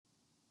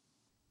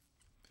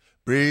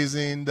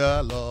Praising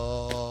the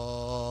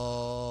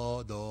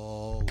Lord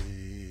always.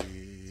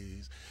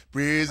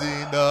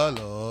 Praising the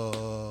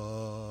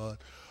Lord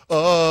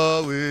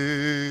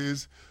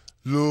always.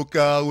 Look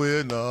how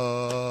we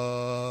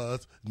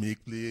not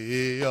make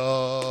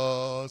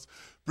players.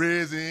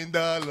 Praising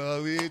the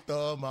Lord with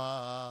all my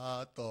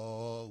heart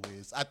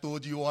always. I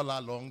told you all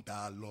along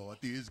that Lord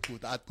is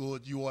good. I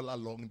told you all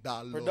along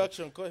that Lord.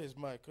 Production, cut his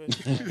mic. Cut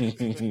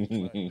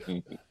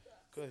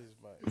his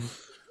mic.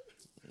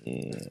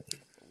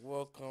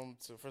 Welcome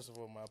to, first of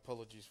all, my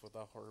apologies for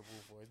that horrible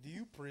voice. Do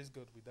you praise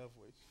God with that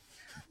voice?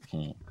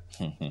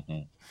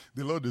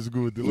 The Lord is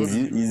good. The Lord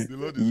is good. The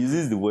Lord is He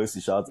uses the voice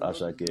to shout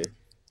Ashake.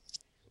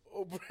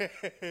 Oh,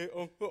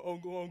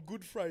 on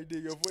Good Friday,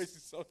 your voice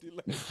is sounding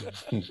like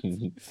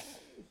that.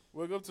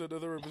 Welcome to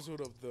another episode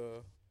of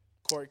the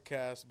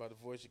COURCAST. By the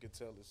voice, you can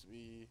tell it's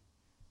me.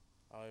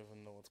 I don't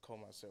even know what to call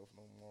myself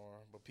no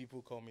more, but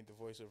people call me the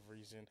voice of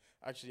reason.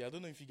 Actually, I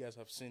don't know if you guys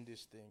have seen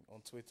this thing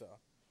on Twitter,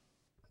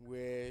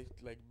 where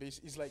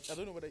it's like I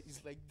don't know what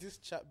it's like this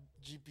chat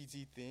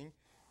GPT thing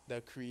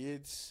that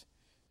creates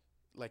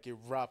like a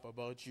rap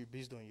about you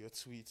based on your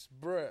tweets,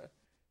 bruh.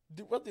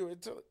 What they were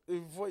telling,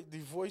 the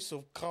voice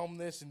of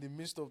calmness in the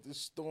midst of the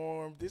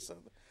storm. This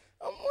and that.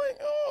 I'm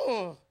like,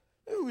 oh,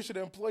 maybe we should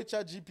employ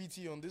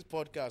ChatGPT on this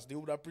podcast. They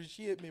would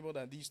appreciate me more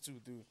than these two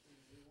do.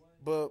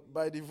 But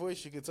by the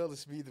voice, you can tell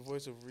it's me, the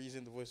voice of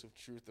reason, the voice of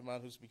truth, the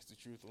man who speaks the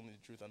truth, only the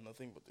truth, and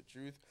nothing but the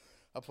truth.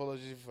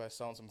 Apologies if I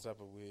sound some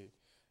type of way.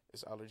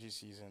 It's allergy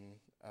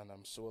season, and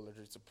I'm so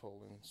allergic to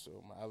pollen,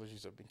 so my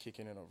allergies have been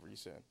kicking in of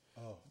recent.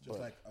 Oh, just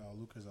like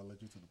Lucas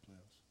allergic to the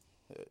playoffs.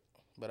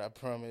 But I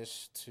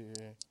promise to,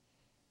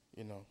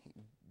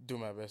 do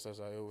my best as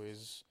I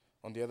always.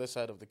 On the other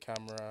side of the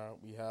camera,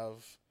 we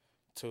have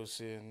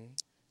Tosin,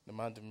 the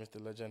man, the myth,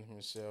 the legend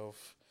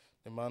himself,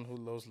 the man who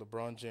loves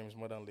LeBron James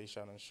more than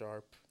Leishan and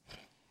Sharp.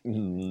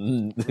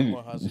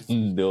 Rumor has it.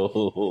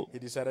 No. He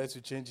decided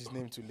to change his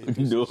name to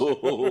Letos.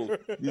 No.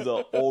 These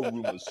are all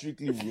rumors,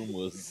 strictly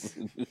rumors.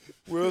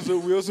 We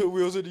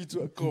also need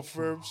to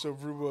confirm some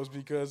rumors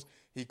because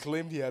he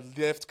claimed he had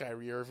left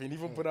Kyrie Irving,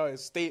 even put out a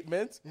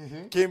statement,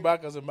 came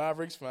back as a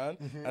Mavericks fan,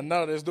 and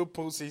now there's no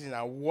postseason.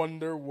 I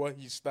wonder what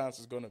his stance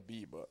is gonna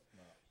be, but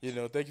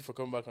thank you for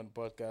coming back on the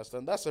podcast.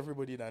 And that's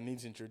everybody that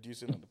needs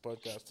introducing on the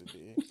podcast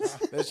today.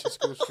 Let's just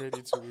go straight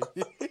into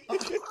it.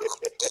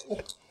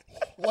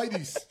 Why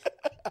this?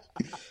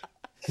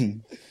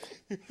 And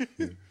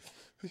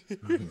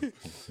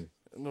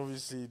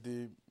obviously,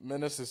 the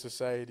menace to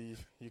society,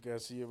 you can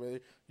see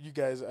it. You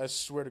guys, I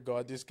swear to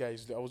God, this guy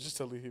is. I was just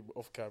telling him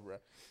off camera.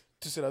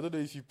 To say, I don't know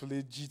if you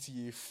played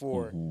GTA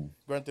 4,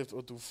 Grand Theft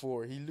Auto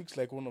 4. He looks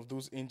like one of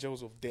those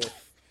angels of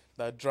death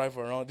that drive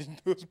around in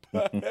those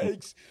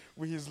bikes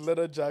with his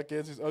leather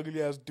jackets, his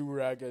ugly ass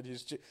do-rag, and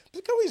his chain.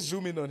 Can we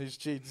zoom in on his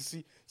chain to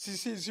see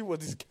what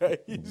this guy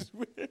is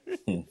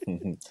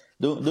wearing?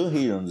 Don't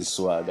hate on the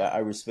swag. I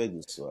respect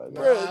the swag.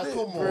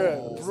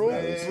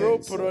 Bro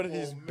put on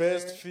his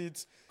best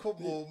fit.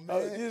 Come on,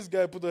 man. This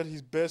guy put on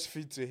his best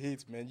fit to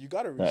hate, man. You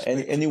gotta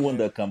respect anyone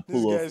him, that can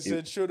pull this off. guy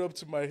said, showed up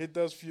to my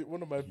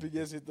one of my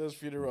biggest haters'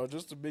 funeral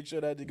just to make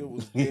sure that nigga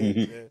was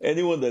dead, man.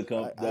 Anyone that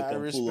can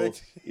pull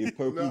off a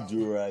purple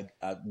durag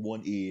at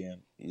 1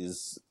 a.m.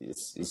 is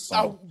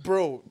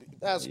bro,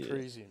 that's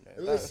crazy, man.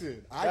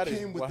 Listen, I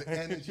came with the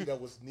energy that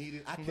was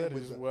needed. I came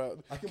with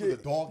the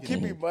dog.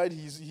 Keep in mind,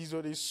 he's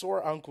on a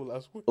sore ankle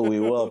as well. Oh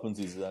wait, what happened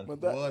to his ankle?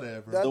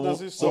 Whatever. That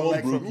doesn't sound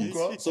like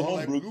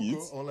someone broke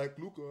it. Unlike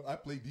Luka, I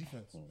play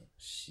defense.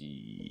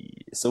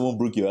 Someone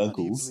broke your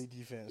ankles. Play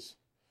defense.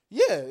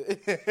 Yeah,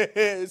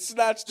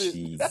 snatched it.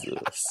 Jesus.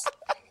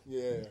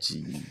 Yeah.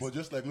 Jeez. But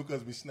just like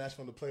Luka's been snatched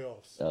from the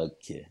playoffs.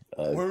 Okay.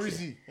 Where is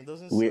he? It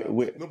doesn't. We're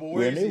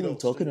not even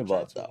talking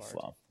about that,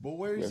 fam. But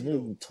where is he? We're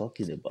not even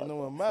talking about. No,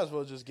 we might as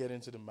well just get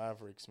into the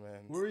Mavericks,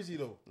 man. Where is he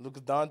though? Luka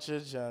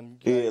Doncic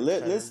and. Yeah,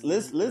 let's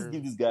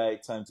give this guy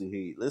time to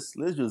hate. Let's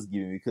just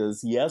give him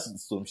because he has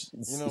some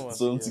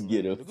to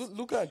get up.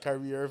 Luka and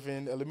Kyrie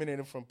Irving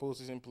eliminated from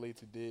postseason play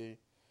today.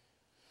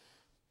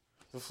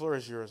 The floor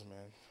is yours,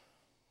 man.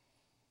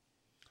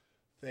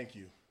 Thank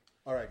you.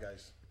 All right,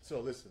 guys. So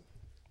listen,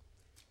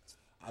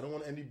 I don't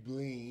want any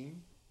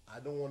blame. I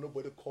don't want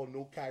nobody to call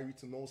no Kyrie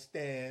to no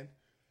stand.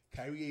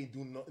 Kyrie ain't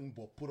doing nothing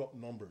but put up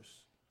numbers.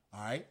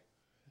 All right?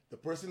 The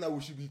person that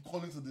we should be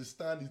calling to the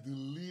stand is the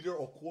leader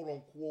or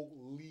quote-unquote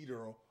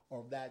leader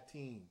of that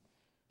team.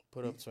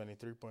 Put up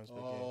 23 points per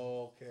game.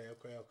 Oh, okay.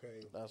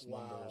 That's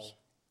numbers.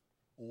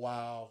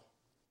 Wow.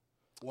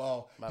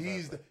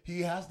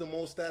 He has the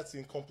most stats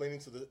in complaining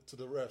to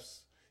the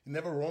refs. He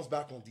never runs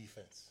back on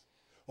defense.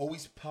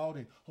 Always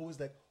pouting. Always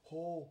like,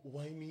 oh,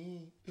 why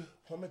me?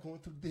 How am I going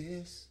through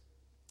this?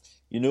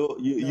 You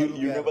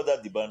remember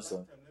that Deband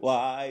song?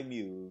 Why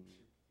me?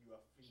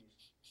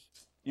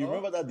 You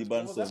remember that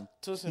Deband song?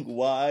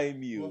 Why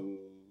me?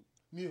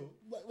 Mew.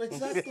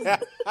 Exactly.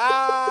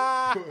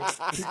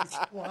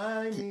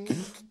 Why me?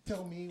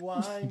 Tell me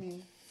why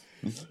me?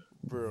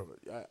 Bro,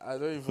 I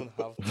don't even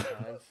have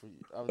time for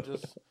you.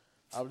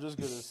 I'm just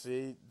gonna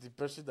say the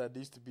person that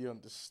needs to be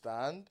on the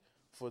stand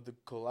for the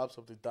collapse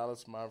of the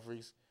Dallas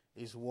Mavericks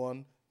is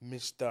one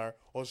Mr.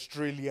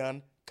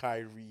 Australian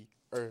Kyrie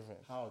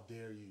Irving. How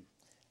dare you?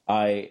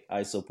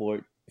 I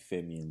support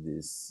Femi in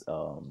this.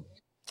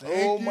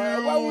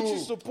 Why would you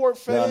support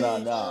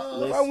Femi?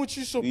 No. Why would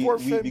you support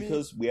Femi?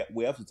 Because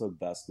we have to talk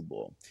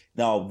basketball.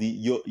 Now,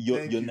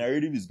 your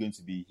narrative is going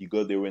to be he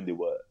got there when they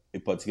were a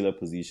particular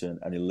position,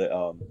 and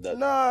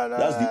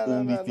that's the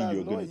only thing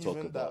you're going to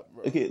talk about.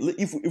 Okay,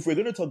 if we're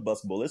going to talk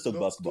basketball, let's talk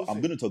basketball.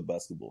 I'm going to talk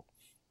basketball.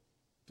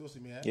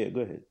 Yeah,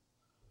 go ahead.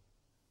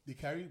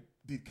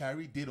 Did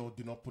Kyrie did or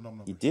did not put up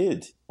numbers? He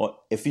did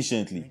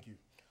efficiently.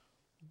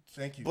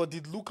 Thank you. But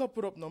did Luka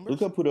put up numbers?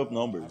 Luka put up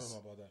numbers. I don't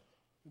know about that.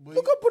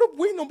 Luka put up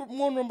way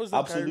more numbers than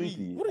Absolutely.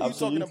 Kyrie. What are you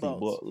talking about?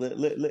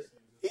 But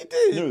he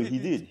did. No,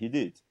 he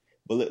did.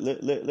 But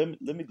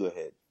let me go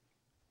ahead.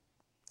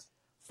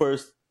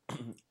 First,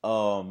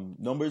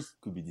 numbers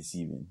could be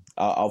deceiving.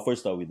 I'll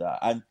first start with that,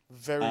 and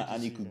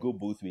it could go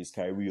both ways,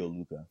 Kyrie or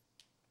Luka.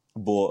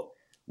 But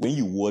when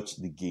you watch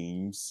the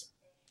games,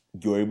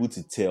 you're able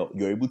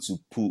to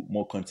put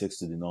more context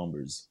to the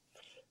numbers.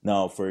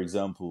 Now, for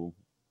example,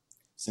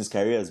 since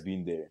Kyrie has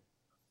been there,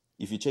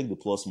 if you check the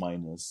plus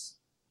minus,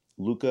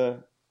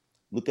 Luka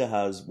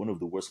has one of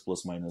the worst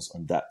plus minus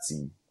on that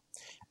team.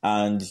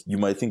 And you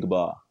might think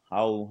about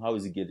how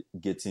is he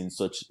getting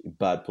such a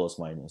bad plus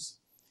minus?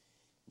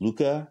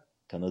 Luka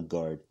cannot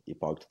guard a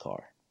parked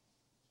car.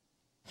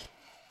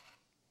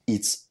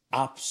 It's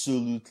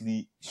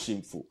absolutely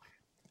shameful.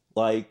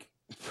 Like,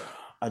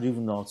 I don't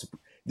even know how to.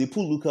 They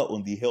put Luka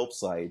on the help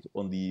side,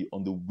 on the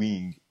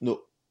wing,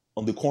 no,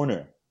 on the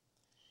corner,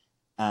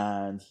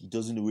 and he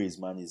doesn't know where his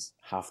man is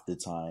half the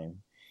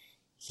time.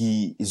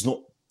 He is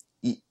not.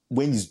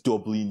 When he's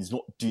doubling, he's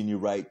not doing it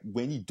right.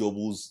 When he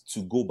doubles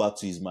to go back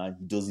to his man,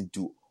 he doesn't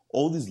do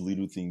all these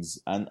little things,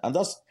 and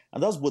that's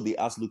what they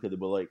asked Luka. They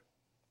were like,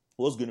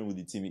 "What's going on with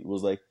the team?" It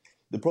was like,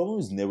 the problem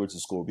is never to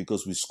score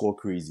because we score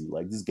crazy.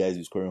 Like, these guys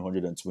is scoring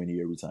 120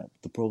 every time.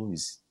 The problem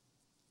is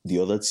the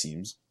other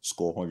teams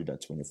score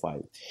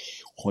 125,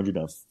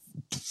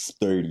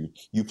 130.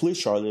 You play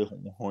Charlotte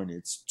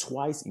Hornets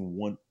twice in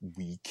 1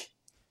 week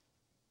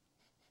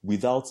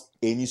without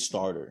any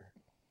starter,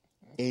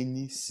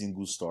 any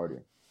single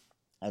starter.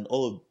 And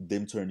all of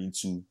them turned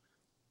into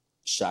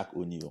Shaq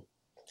O'Neal.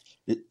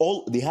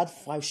 They had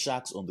 5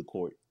 Shaqs on the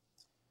court.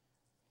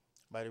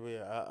 By the way,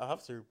 I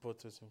have to report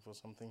to him for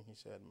something he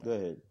said, man. Go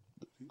ahead.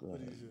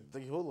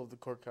 The whole of the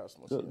COURCAST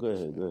must Go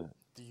ahead.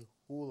 The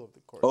whole of the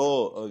COURCAST.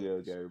 Oh,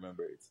 okay, I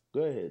remember it.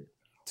 Go ahead.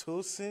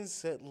 Tosin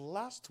said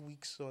last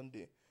week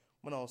Sunday,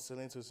 when I was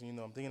telling Tosin,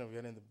 I'm thinking of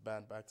getting the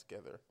band back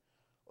together.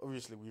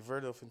 Obviously, we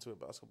veered off into a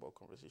basketball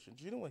conversation.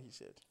 Do you know what he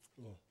said?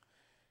 Oh.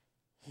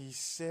 He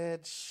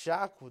said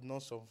Shaq would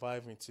not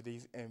survive in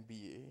today's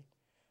NBA,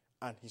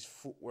 and his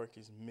footwork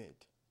is mid.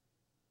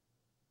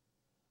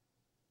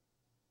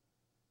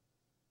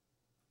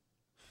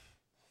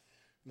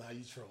 Nah,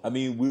 you trolling. I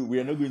mean, we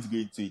are not going to go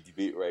into a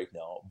debate right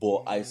now,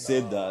 but I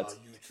said that,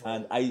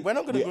 and we're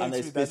not going to go into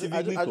I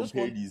specifically I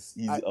compared his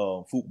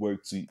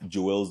footwork to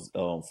Joel's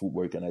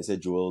footwork, and I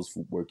said Joel's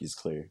footwork is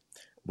clear,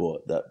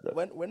 but that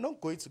we're not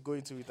going to go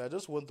into it. I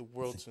just want the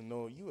world to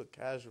know you are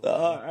casual.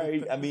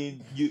 I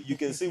mean, you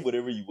can say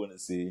whatever you want to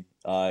say.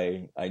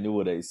 I know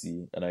what I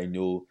see, and I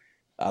know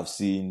I've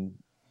seen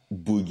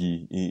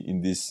Boogie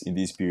in this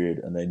period,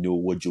 and I know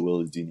what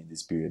Joel is doing in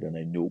this period, and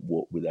I know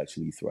what would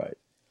actually thrive.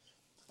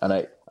 And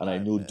I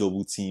know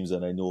double teams,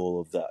 and I know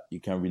all of that.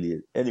 You can't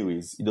really.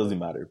 Anyways, it doesn't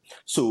matter.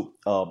 So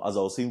as I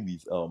was saying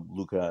with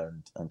Luka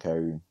and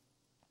Kyrie,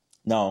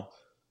 now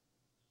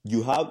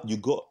you got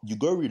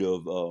rid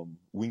of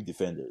wing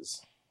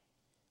defenders.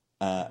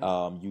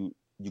 You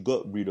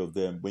got rid of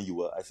them when you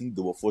were, I think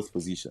they were 4th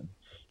position.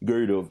 You got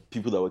rid of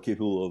people that were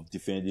capable of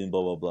defending,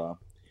 blah blah blah,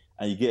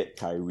 and you get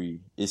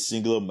Kyrie, a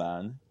singular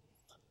man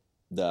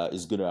that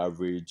is going to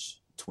average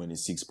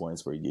 26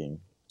 points per game,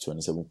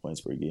 27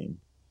 points per game.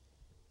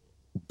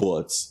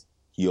 But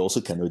he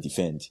also cannot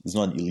defend. He's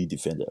not an elite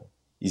defender.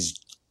 He's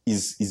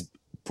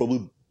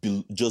probably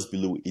just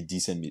below a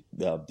decent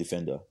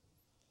defender.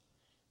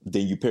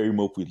 Then you pair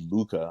him up with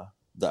Luka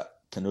that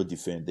cannot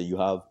defend. Then you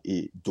have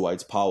a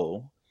Dwight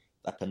Powell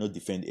that cannot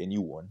defend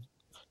anyone.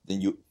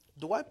 Then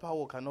Dwight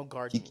Powell cannot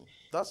guard me.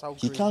 That's how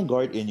he can't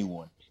guard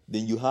anyone.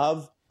 Then you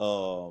have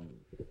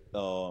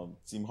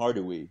Tim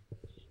Hardaway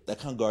that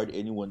can't guard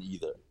anyone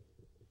either.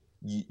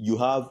 You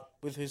have,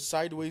 with his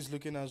sideways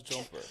looking ass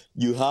jumper.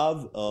 You have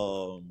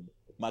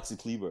Maxi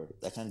Kleber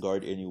that can't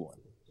guard anyone.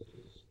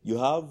 You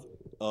have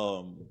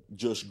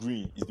Josh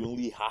Green is the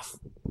only half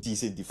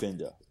decent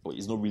defender, but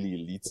he's not really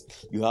elite.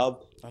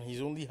 And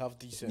he's only half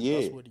decent.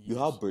 Yeah. That's what he you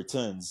have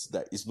Bertans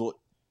that is not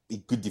a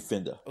good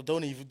defender.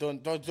 Don't.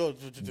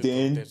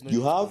 Then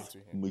you have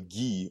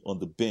McGee on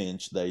the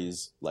bench that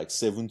is like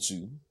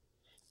 7'2",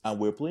 and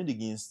we're playing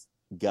against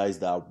guys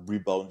that are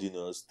rebounding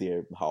us,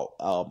 they're out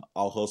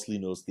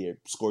hustling us, they're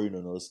scoring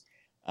on us,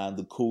 and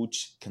the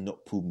coach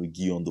cannot put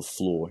McGee on the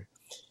floor.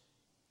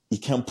 He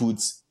can't put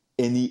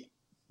any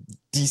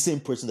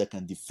decent person that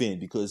can defend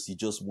because he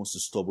just wants to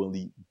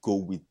stubbornly go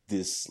with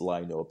this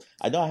lineup.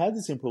 I know I had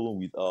the same problem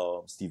with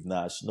Steve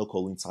Nash not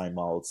calling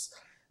timeouts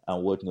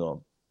and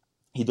whatnot.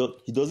 He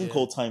doesn't Yeah,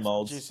 call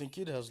timeouts. Jason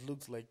Kidd has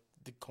looked like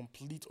the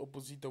complete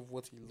opposite of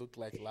what he looked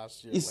like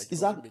last year. It's, Like, it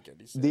it's doesn't that make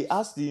any they sense.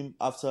 asked him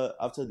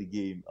after the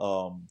game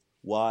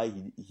why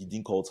he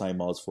didn't call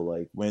timeouts for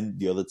like when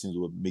the other teams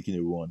were making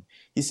a run.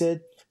 He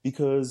said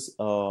because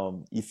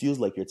it feels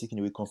like you're taking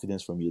away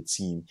confidence from your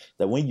team,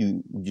 that when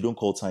you don't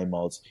call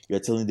timeouts, you're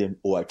telling them,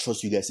 oh, I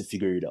trust you guys to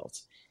figure it out.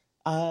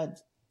 And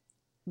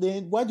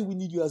then why do we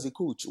need you as a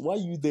coach? Why are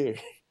you there?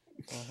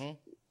 Mm-hmm.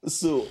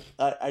 So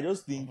I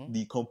just think Mm-hmm.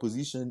 the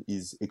composition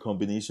is a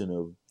combination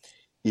of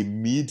a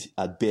mid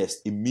at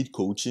best, a mid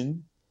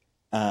coaching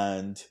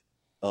and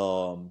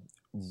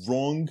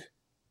wrong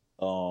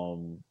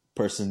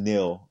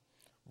personnel.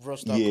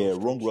 Roster Yeah,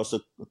 wrong construction. roster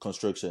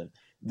construction.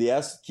 They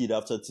asked Kid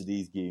after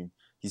today's game.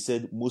 He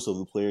said most of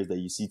the players that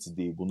you see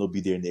today will not be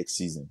there next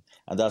season,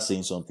 and that's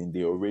saying something.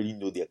 They already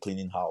know they're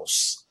cleaning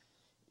house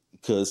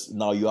because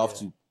now you have Yeah.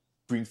 to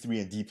bring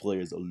 3-and-D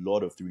players, a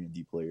lot of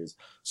 3-and-D players.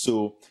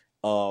 So,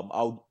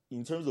 I'll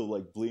in terms of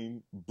like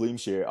blame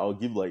share, I'll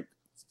give like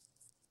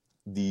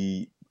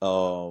the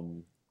not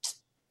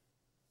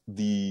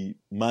the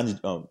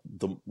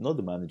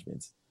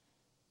management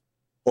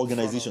Front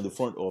organization, the office.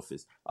 front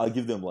office. I'll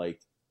give them like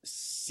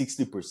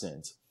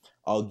 60%.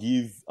 I'll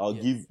Yeah.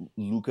 give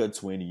Luca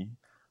 20.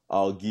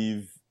 I'll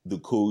give the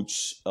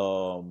coach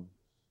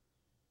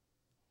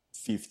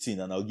 15,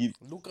 and I'll give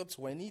Look at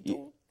 20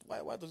 though.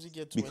 Why does he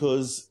get 20?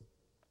 because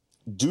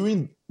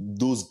during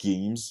those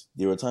games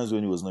there were times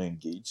when he was not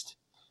engaged.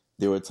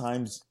 There were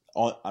times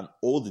and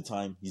all the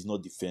time he's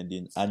not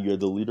defending, and you're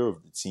the leader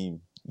of the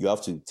team. You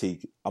have to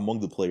take among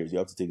the players. You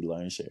have to take the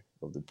lion's share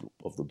of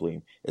the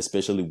blame,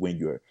 especially when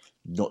you're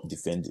not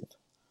defending.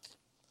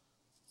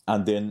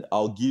 And then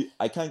I'll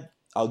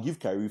give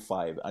Kyrie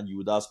 5, and you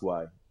would ask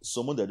why.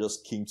 Someone that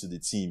just came to the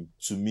team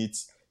to meet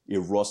a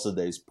roster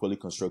that is poorly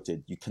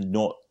constructed, you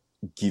cannot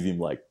give him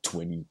like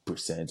 20%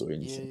 or Yeah,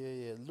 anything.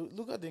 yeah, yeah.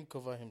 Look at him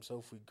cover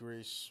himself with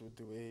grace with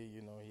the way he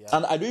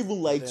And acts. I don't even But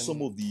like some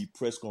then, of the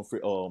press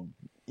conference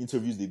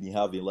interviews they've been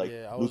having. Like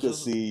yeah, I was Lucas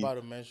just say, about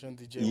to mention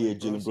the yeah, Jalen Jalen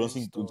Brunson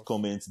Brunson would stuff.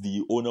 comment.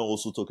 The owner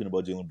also talking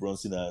about Jalen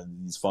Brunson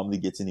and his family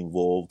getting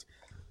involved.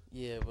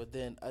 Yeah, but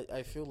then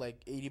I feel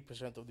like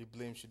 80% of the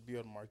blame should be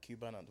on Mark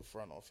Cuban and the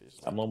front office.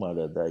 I'm Like, not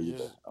mad at that it's either.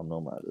 just I'm not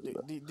mad at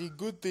that. the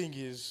good thing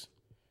is,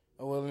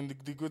 well, and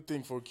the good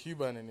thing for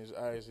Cuban in his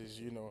eyes is,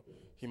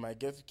 he might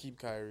get to keep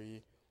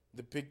Kyrie.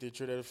 The pick they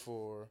traded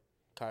for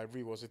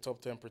Kyrie was a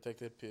top 10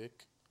 protected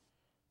pick,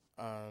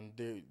 and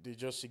they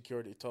just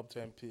secured a top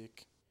 10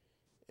 pick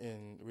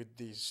in with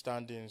the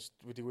standings,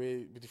 with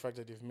the fact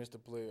that they've missed the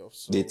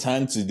playoffs, They so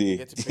tanked they today.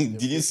 get to pick their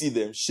Did you pick. see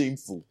them?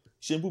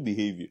 Shameful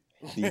behavior.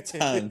 They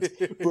tanked,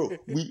 bro.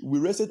 We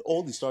rested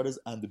all the starters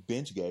and the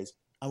bench guys,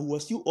 and we were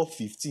still up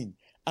 15,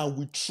 and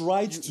we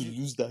tried you to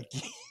you lose that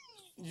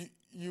game.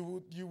 you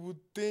would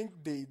think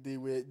they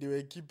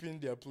were keeping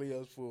their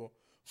players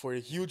for a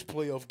huge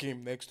playoff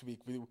game next week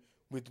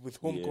with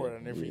home Yeah, court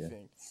and yeah.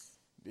 everything.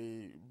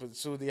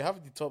 So they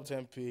have the top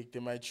 10 pick. They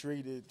might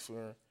trade it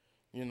for,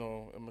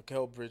 a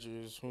Mikael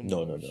Bridges. Who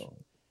No, no, knows? no.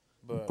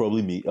 But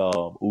Probably me,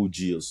 OG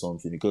or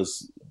something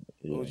because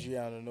yeah. OG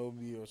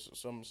Anunoby or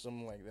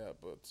something like that.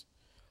 But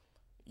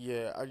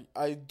yeah,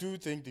 I do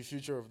think the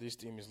future of this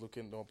team is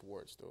looking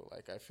upwards though.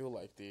 Like, I feel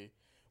like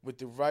with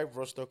the right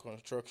roster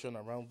construction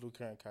around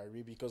Luka and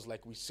Kyrie, because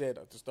like we said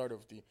at the start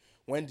of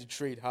when the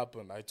trade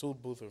happened, I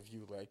told both of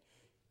you, like,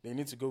 they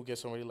need to go get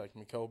somebody like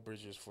Mikael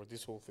Bridges for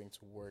this whole thing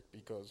to work,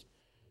 because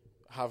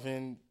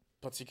having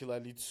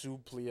particularly two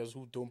players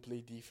who don't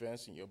play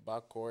defense in your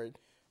backcourt,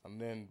 and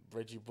then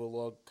Reggie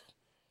Bullock,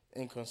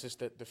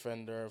 inconsistent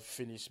defender,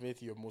 Finney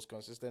Smith, your most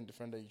consistent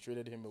defender, you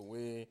traded him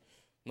away.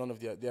 None of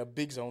their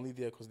bigs are only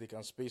there because they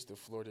can space the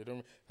floor. I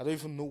don't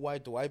even know why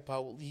Dwight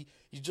Powell. He's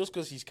just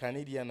because he's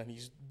Canadian and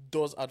he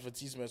does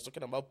advertisements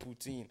talking about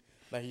Putin,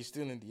 like he's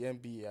still in the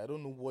NBA. I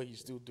don't know what he's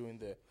still doing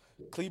there.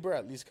 Kleber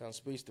at least can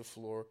space the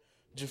floor.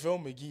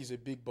 JaVale McGee is a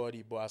big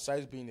body, but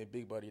aside being a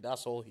big body,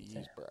 that's all he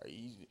is, bro.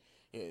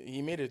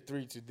 He made a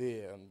 3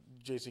 today, and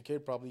Jason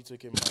Kidd probably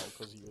took him out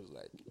because he was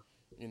like,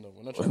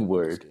 we're not trying to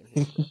win this Word.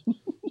 game here.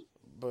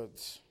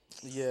 But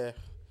yeah,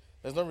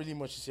 there's not really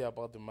much to say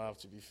about the map,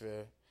 to be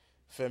fair.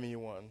 Femi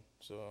won,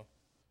 so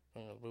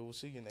but we'll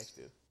see you next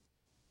year.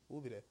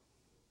 We'll be there.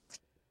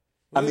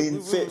 I We'll, mean, we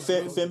will we'll,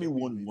 Femi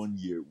won one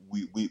year.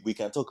 We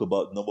can talk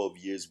about number of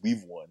years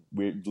we've won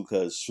where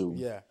Lucas shown.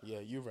 Yeah,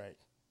 you're right.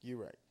 You're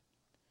right.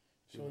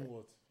 Show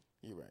what?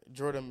 You're right.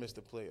 Jordan missed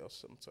the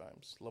playoffs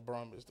sometimes.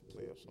 LeBron missed the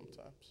playoffs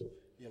sometimes.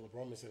 Yeah,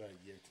 LeBron missed it at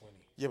year 20.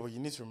 Yeah, but you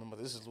need to remember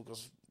this is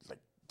Lucas' like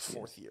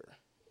 4th year.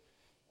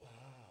 Wow.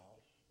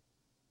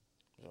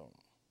 So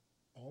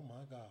Oh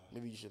my God.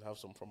 maybe you should have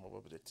some form of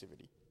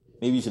objectivity.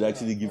 Maybe you should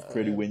actually give for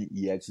credit him. when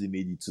he actually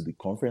made it to the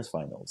conference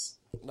finals.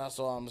 That's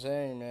all I'm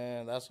saying,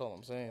 man. That's all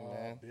I'm saying,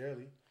 man.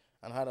 Barely.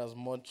 And had as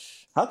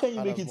much. How can you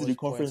had make as it to the much points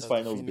conference as the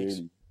finals Phoenix.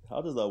 barely?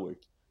 How does that work?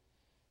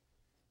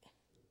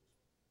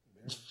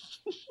 Barely.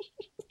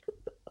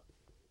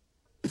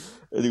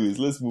 Anyways,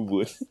 let's move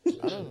on.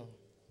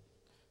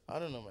 I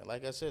don't know, man.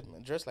 Like I said,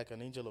 man, dressed like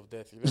an angel of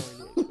death. You don't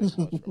really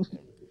expect much from him.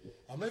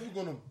 I'm not even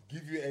gonna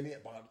give you any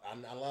about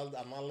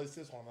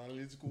analysis or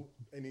analytical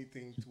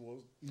anything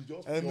towards. You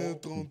just No.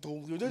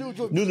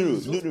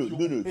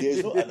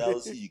 There's no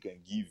analysis you can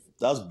give.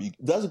 That's big.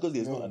 That's because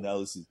there's no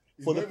analysis.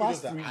 For the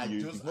past 3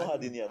 years, you've not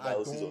had any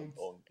analysis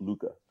on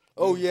Luca.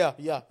 Oh yeah.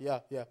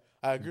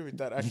 I agree with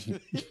that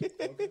actually.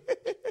 Okay.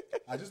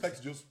 I just like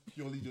to just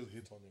purely just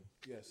hit on him.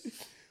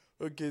 Yes.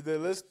 Okay,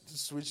 then let's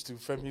switch to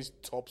Femi's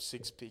top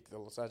 6 pick, the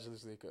Los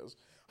Angeles Lakers.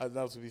 And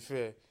now, to be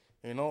fair,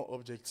 in all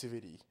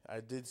objectivity,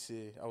 I did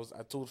say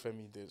I told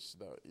Femi this,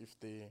 that if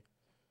the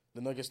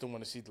Nuggets don't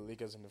want to see the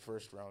Lakers in the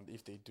first round,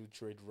 if they do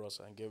trade Russ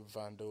and get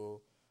Vando,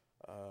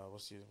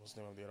 what's the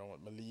name of the other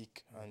one,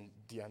 Malik and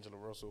D'Angelo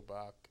Russell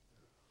back,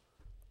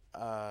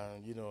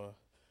 and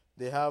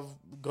they have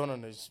gone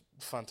on this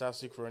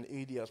fantastic run.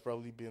 AD has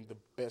probably been the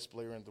best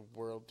player in the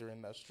world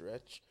during that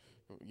stretch.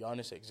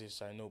 Giannis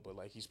exists, I know, but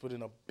he's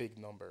putting up big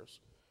numbers.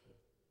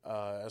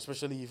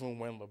 Especially even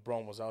when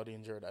LeBron was out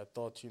injured, I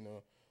thought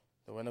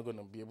they were not going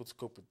to be able to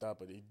cope with that,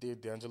 but they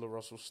did. D'Angelo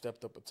Russell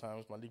stepped up at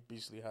times. Malik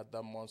Beasley had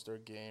that monster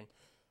game.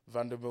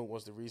 Vanderbilt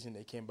was the reason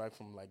they came back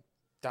from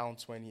down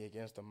 20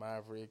 against the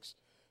Mavericks.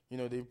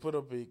 They put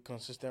up a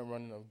consistent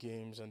running of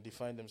games and they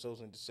find themselves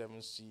in the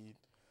 7th seed.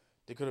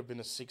 They could have been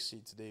a 6th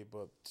seed today,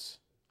 but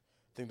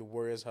I think the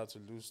Warriors had to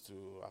lose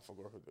to, I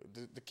forgot who,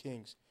 the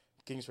Kings.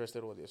 Kings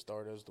rested all their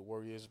starters. The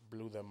Warriors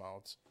blew them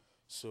out.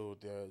 So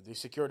they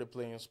secured a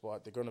playing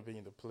spot. They're going to be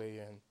in the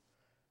play-in.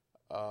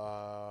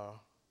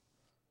 How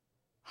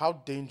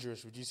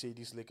dangerous would you say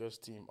this Lakers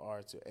team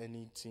are to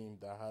any team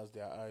that has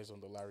their eyes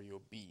on the Larry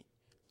O'B,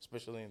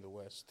 especially in the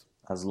West?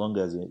 As long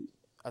as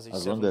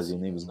your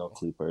name is not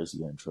Clippers,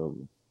 you're in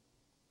trouble.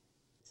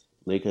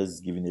 Lakers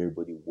is giving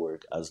everybody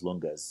work as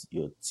long as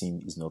your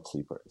team is not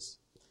Clippers.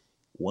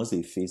 Once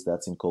they face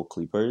that team called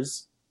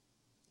Clippers,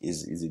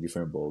 is a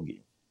different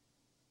ballgame.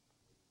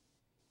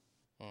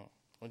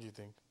 What do you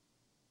think?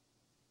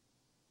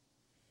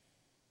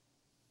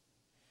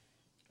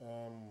 I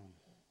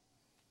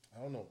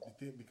don't know.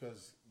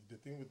 Because the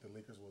thing with the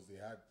Lakers was they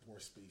had poor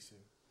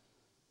spacing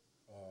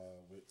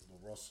with the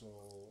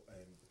Russell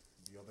and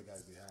the other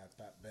guys they had,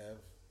 Pat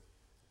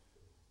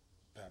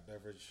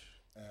Beveridge.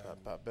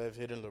 Pat Bev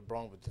hitting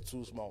LeBron with the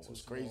too small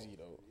was crazy,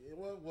 though. Yeah,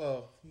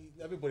 well,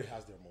 everybody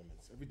has their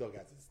moments. Every dog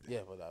has its day.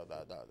 Yeah, but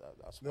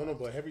that's no,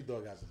 but every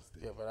dog has its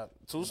day. Yeah, but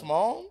too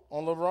small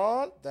on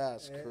LeBron?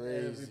 That's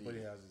crazy.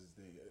 Everybody has its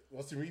day.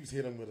 Austin Reeves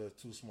hit him with a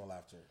too small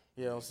after.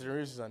 Yeah, Austin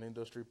Reeves is an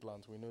industry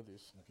plant. We know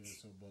this. Okay,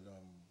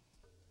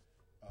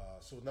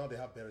 so now they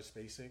have better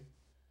spacing.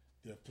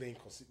 They're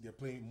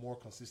playing more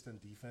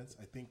consistent defense.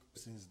 I think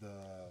since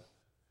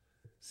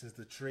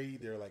the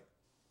trade, they're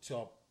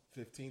top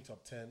 15,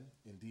 top 10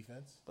 in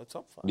defense. But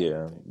top 5.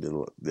 Yeah,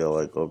 they're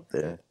up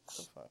there.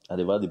 And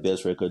they've had the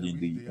best record in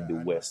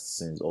the West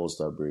since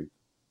All-Star break.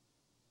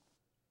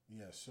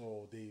 Yeah,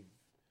 so they've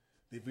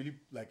really,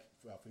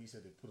 he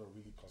said, they put a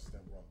really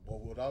consistent run. But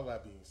with all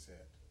that being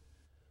said,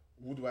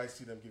 who do I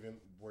see them giving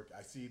work?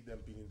 I see them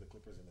beating the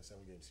Clippers in a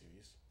 7-game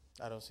series.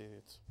 I don't see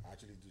it. I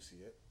actually do see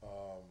it.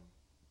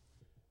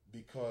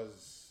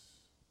 Because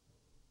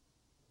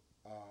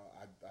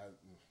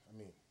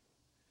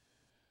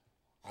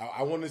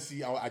I want to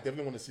see. I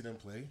definitely want to see them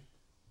play.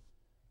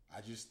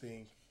 I just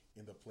think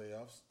in the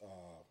playoffs,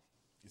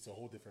 it's a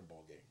whole different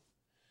ball game,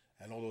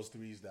 and all those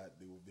threes that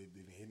they've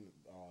been hitting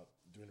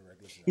during the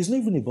regular season. It's not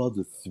even about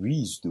the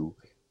threes, though.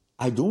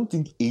 I don't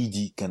think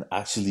AD can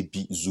actually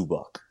beat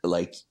Zubac.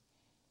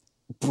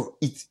 Bro,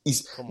 it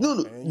is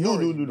no.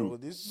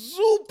 This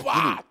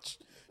Zubac.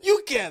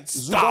 You can't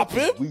stop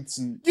him.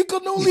 You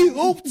can only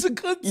hope to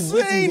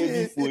contain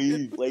it. For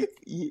him.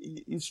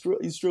 He's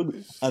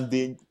struggling. And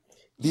then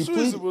they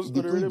played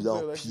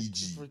without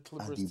PG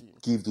and they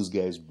gave those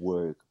guys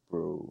work,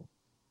 bro.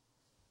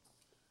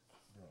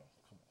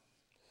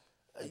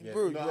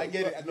 Bro, I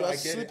get it. No, I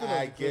get it.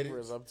 I get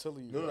it. I'm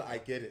telling you. No, I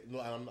get it. No,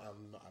 I'm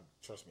not.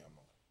 Trust me, I'm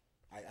not.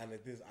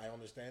 I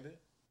understand it,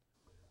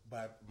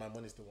 but my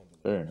money's still on the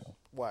Fair enough.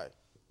 Why?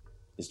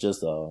 It's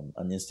just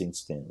an instinct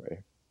thing,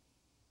 right?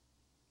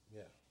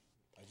 Yeah,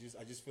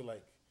 I just feel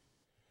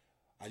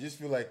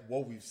like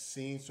what we've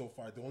seen so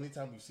far. The only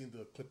time we've seen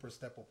the Clippers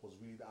step up was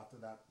really after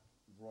that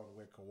run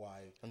where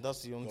Kawhi. And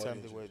that's the only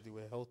time they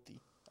were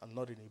healthy and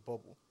not in a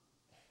bubble.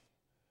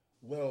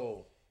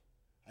 Well,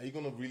 are you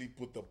gonna really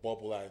put the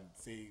bubble and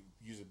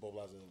use a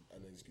bubble as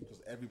an excuse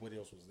because everybody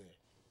else was there?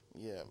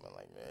 Yeah,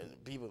 man,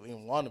 people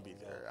didn't want to be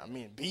there. I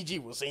mean, BG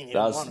was saying he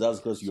that's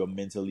because you're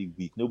mentally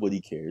weak.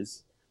 Nobody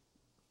cares.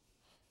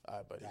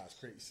 Buddy. That's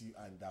crazy,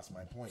 and that's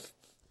my point.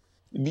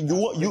 You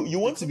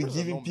want to be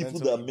giving people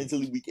that are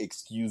mentally weak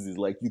excuses,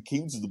 like you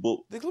came to the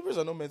boat. The Clippers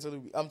are not mentally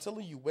weak. I'm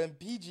telling you, when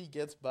PG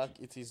gets back,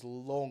 it is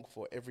long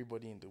for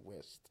everybody in the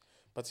West,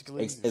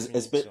 particularly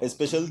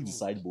especially the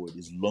sideboard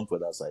is long for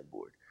that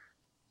sideboard.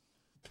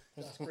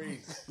 That's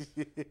crazy.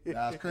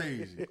 That's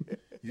crazy.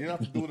 You didn't have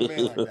to do the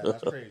man like that.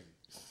 That's crazy.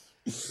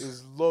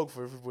 It's long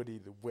for everybody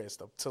in the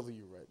West. I'm telling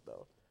you right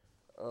now.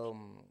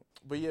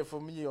 But yeah, for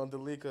me on the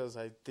Lakers,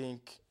 I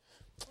think,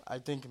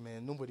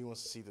 man, nobody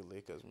wants to see the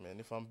Lakers, man.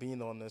 If I'm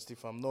being honest,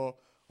 if I'm not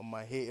on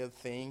my hater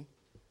thing,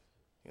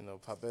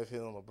 Pat Bev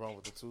hitting LeBron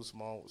with the too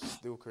small was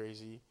still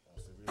crazy.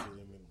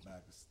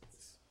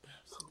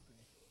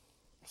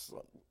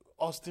 So,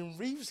 Austin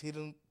Reeves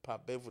hitting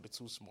Pat Bev with the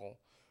too small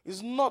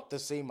is not the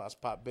same as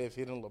Pat Bev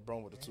hitting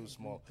LeBron with the too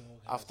small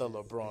after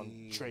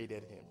LeBron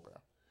traded him, bro.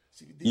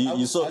 See,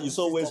 You saw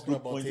talking Westbrook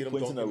about pointing Tatum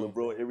at dunking on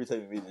LeBron every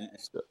time he made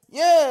it.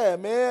 Yeah,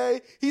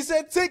 man. He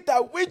said, "Take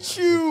that with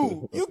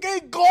you. You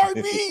can't guard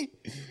me."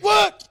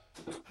 What?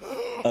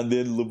 And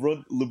then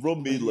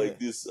LeBron made like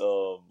this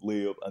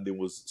layup and then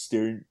was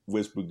staring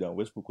Westbrook down.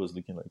 Westbrook was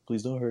looking like,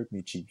 "Please don't hurt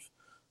me, Chief."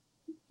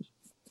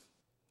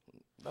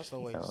 That's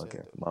not what he said. Okay,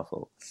 Though. my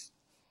fault.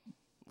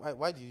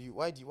 Why you?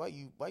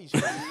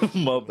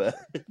 My bad.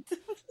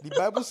 The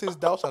Bible says,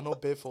 "Thou shalt not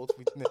bear false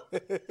witness."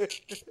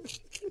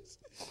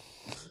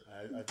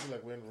 I feel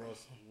like when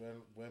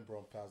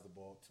Brown passed the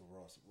ball to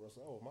Ross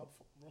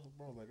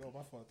Brown was like, "Oh,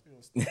 my fault."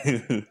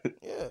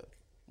 Yeah,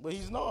 but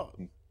he's not.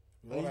 You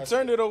know He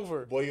turned it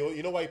over Boy,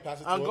 you know why he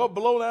passed it to and him? got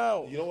blown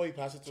out. You know why he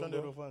passed it to him? Turned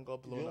it though? over and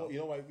got blown out. You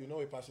know why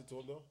he passed it to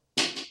him though?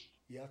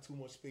 He had too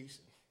much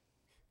spacing.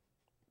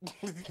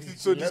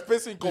 So the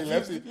spacing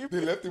confused him.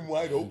 They left him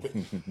wide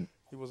open.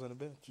 He was on the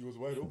bench. He was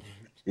wide open.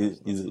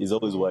 He's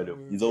always wide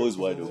open. He's always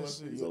wide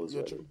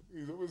open.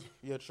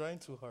 You're trying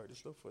too hard.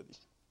 It's not funny.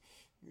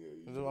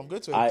 I'm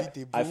going to I edit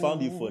the I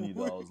found it boo. funny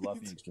that I was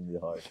laughing extremely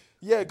hard.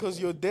 Yeah,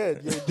 because you're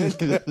dead. You're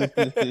dead.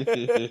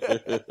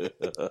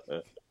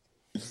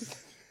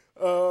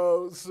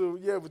 So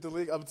yeah, with the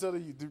Lakers, I'm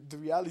telling you, the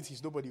reality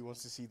is nobody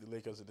wants to see the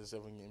Lakers in the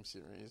 7-game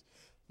series.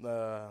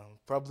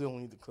 Probably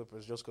only the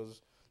Clippers, just because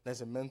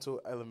there's a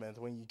mental element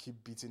when you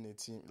keep beating a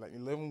team like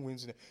 11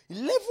 wins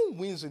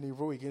in a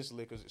row against the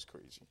Lakers is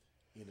crazy.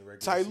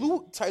 Ty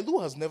Lue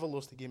has never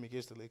lost a game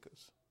against the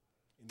Lakers.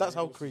 That's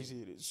how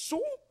crazy it is.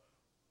 So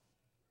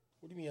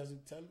What do you mean? Has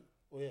it tell?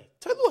 Oh yeah.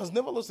 Ty Lue has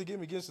never lost a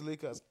game against the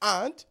Lakers,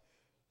 and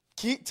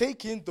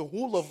taking the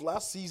whole of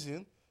last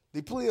season,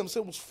 they played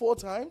themselves 4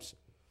 times.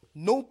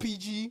 No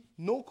PG,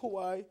 no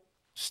Kawhi,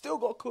 still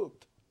got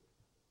cooked.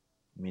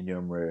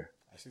 Medium rare.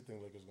 I still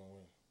think Lakers gonna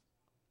win.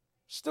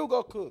 Still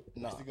got cooked.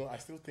 Nah. I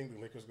still think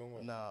the Lakers gonna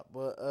win. Nah,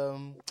 but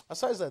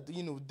aside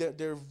that,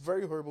 they're a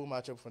very horrible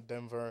matchup for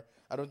Denver.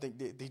 I don't think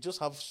they just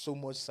have so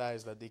much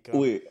size that they can.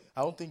 Wait,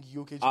 I don't think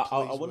Jokic I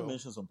plays want to well.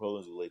 mention some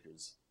problems with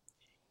Lakers.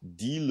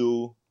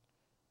 D'Lo,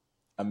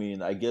 I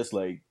mean, I guess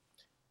like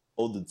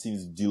all the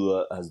teams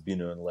D'Lo has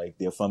been on, like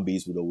their fan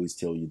base would always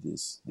tell you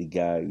this: the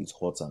guy is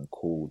hot and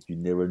cold. You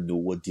never know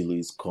what D'Lo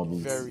is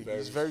coming.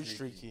 He's very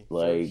streaky.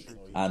 Like,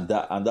 and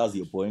that's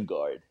your point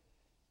guard.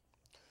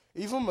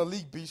 Even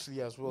Malik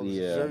Beasley as well.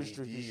 Yeah. Is a very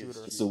streaky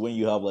shooter. So when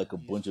you have like a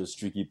bunch of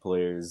streaky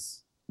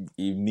players,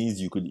 it means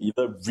you could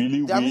either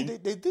really win. I mean,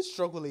 they did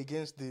struggle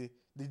against the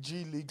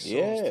G League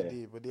Suns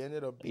today, but they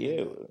ended up beating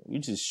them.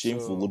 Which is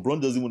shameful. So-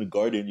 LeBron doesn't want to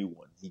guard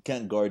anyone. He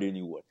can't guard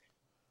anyone.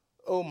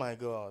 Oh my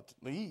God,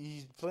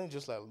 he's playing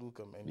just like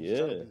Luka, man. He's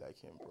trying to be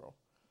like him, bro.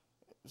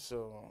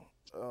 So,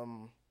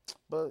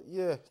 but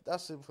yeah,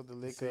 that's it for the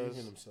Lakers.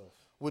 Saving himself.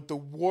 With the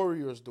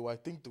Warriors, though, I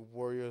think the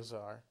Warriors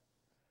are.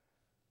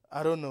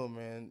 I don't know,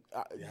 man.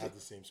 They have the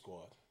same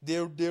squad.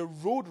 Their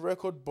road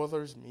record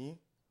bothers me,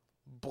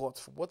 but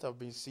for what I've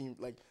been seeing,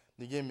 like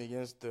the game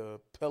against the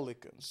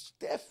Pelicans,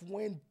 Steph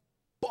went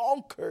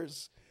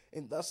bonkers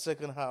in that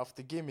second half.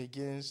 The game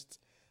against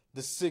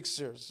the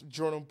Sixers,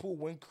 Jordan Poole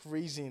went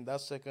crazy in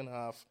that second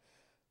half.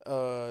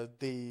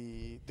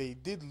 They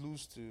did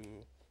lose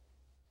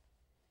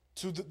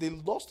they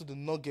lost to the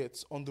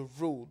Nuggets on the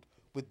road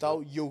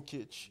without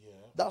Jokic. Yeah.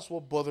 That's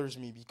what bothers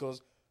me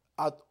because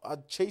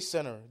at Chase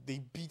Center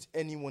they beat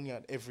anyone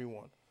and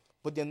everyone,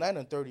 but they're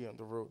 9-30 on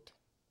the road.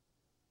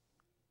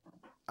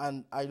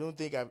 And I don't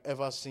think I've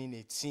ever seen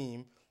a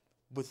team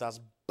with as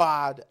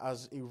bad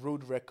as a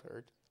road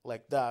record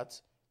like that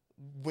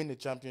win a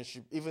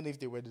championship, even if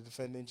they were the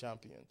defending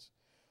champions.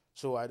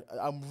 So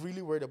I'm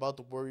really worried about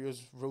the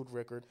Warriors' road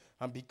record,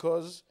 and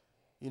because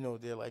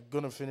they're like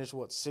gonna finish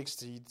 6th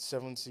seed,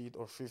 7th seed,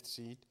 or 5th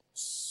seed.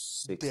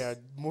 6th. They are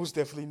most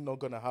definitely not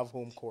gonna have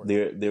home court.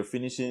 They're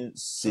finishing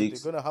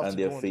 6th, they're gonna have and to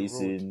they're go on the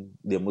facing.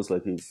 They're most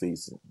likely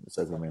facing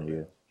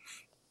Sacramento.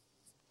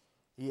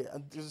 Yeah,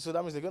 and so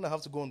that means they're gonna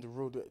have to go on the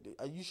road.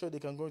 Are you sure they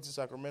can go into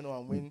Sacramento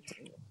and win?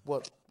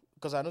 What?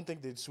 Because I don't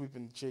think they'd sweep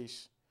in the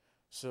Chase.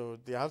 So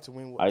they have to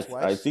win twice.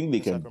 I think they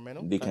in can.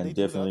 Sacramento? They can they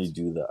definitely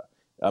do that.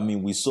 I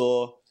mean, we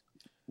saw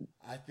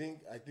I think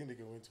they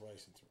can win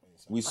twice in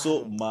we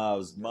saw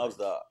Mavs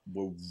that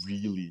were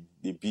really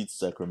they beat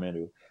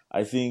Sacramento.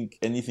 I think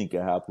anything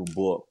can happen,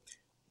 but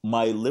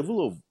my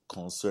level of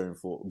concern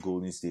for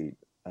Golden State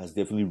has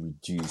definitely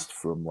reduced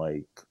from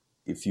like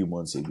a few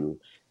months ago.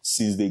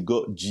 Since they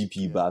got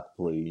GP back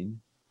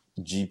playing,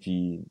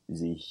 GP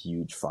is a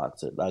huge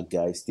factor. That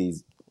guy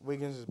stays.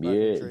 Wiggins is back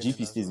in training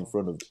GP as stays in well.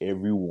 front of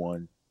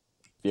everyone.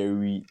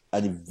 And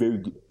a very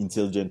good,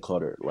 intelligent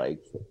cutter.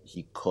 Like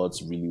he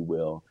cuts really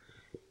well.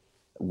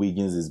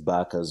 Wiggins is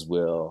back as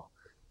well.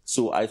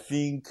 So I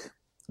think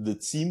the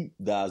team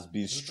that has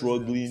been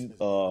struggling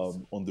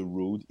on the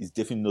road is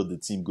definitely not the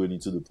team going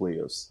into the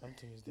playoffs.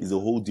 It's a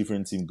whole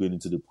different team going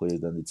into the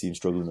playoffs than the team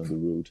struggling on the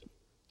road.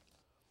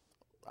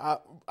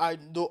 I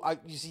know.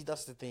 You see,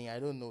 that's the thing. I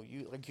don't know.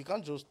 You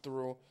can't just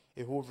throw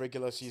a whole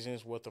regular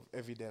season's worth of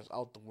evidence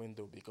out the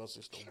window because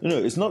it's the No,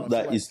 it's not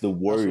that like it's the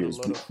Warriors.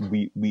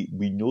 We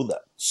know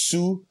that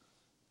two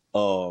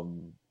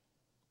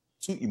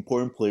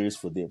important players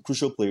for them,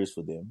 crucial players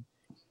for them.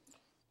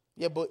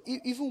 Yeah, but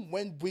even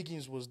when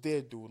Wiggins was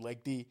there, though,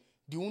 like the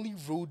only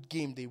road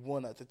game they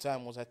won at the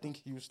time was, I think,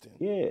 Houston.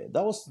 Yeah,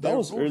 that was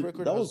early.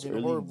 That was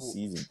early in the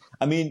season.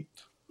 I mean,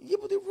 yeah,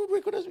 but the road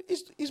record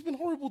it's been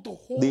horrible the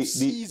whole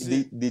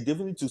season. They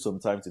definitely took some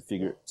time to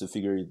figure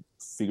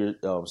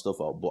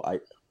stuff out,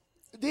 but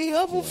they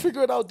haven't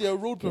figured out their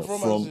road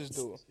performances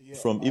though.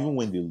 From even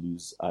when they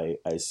lose, I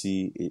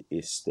see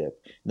a step.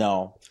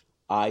 Now,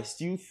 I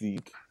still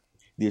think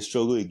they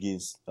struggle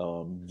against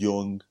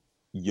young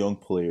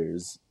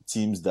players,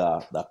 teams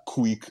that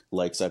quick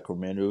like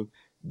Sacramento,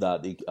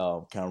 that they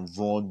can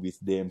run with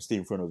them, stay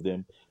in front of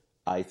them.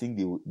 I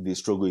think they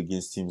struggle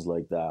against teams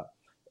like that.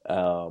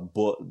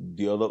 But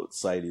the other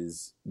side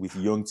is with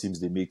young teams,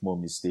 they make more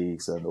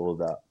mistakes and all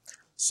that.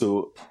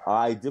 So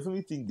I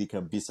definitely think they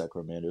can beat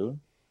Sacramento,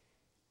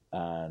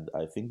 and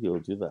I think they'll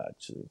do that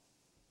actually.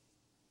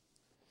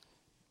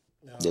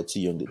 Now, they're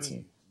too young, the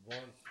team.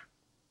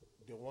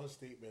 The one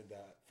statement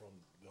that from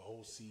the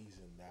whole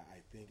season that I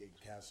think it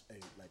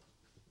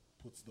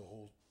puts the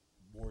whole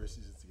Warriors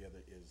season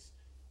together is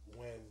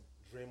when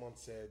Draymond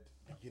said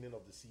beginning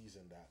of the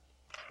season that,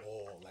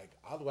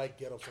 how do I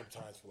get up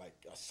sometimes for like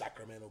a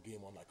Sacramento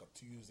game on like a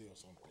Tuesday or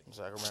something?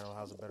 Sacramento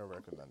has a better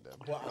record than them.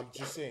 But I'm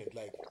just saying,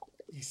 like,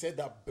 he said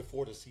that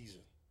before the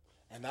season,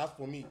 and that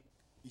for me,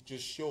 it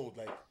just showed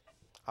like.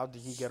 How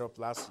did he get up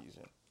last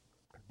season?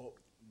 But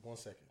 1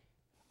 second,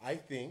 I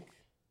think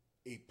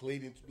it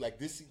played into like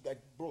this.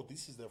 Like, bro,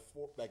 this is their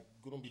fourth, like,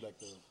 gonna be like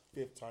the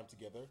fifth time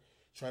together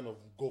trying to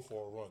go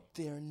for a run.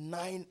 They're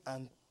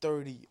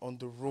 9-30 on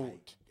the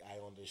road. I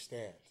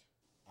understand,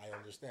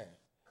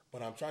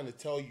 but I'm trying to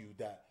tell you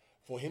that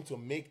for him to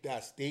make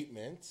that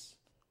statement,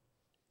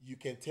 you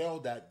can tell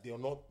that they're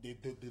not. They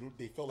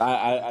felt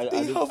like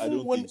they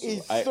haven't won a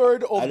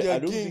third of their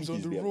games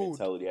on the road.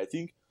 Mentality. I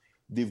think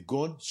they've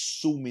gone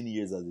so many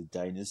years as a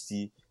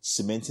dynasty,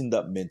 cementing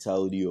that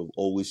mentality of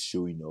always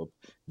showing up,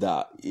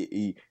 that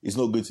it's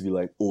not going to be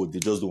like, oh, they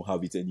just don't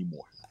have it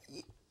anymore.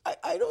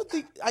 I don't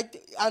think I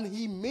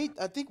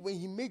think when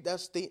he made that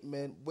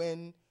statement,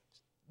 when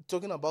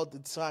talking about the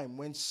time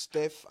when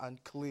Steph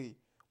and Clay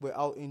were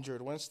out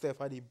injured, when Steph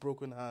had a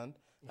broken hand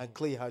and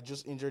Clay had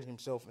just injured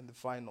himself in the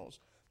finals,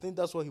 I think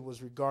that's what he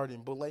was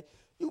regarding. But like,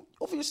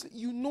 obviously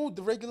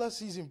the regular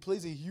season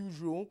plays a huge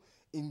role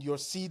in your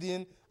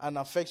seeding and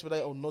affects whether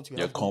or not you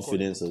have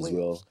confidence as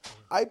well.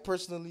 I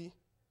personally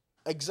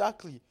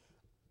can't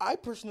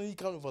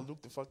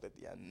overlook the fact that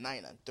they are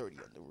 9-30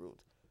 on the road.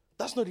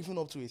 That's not even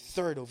up to a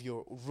third of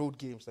your road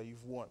games that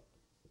you've won.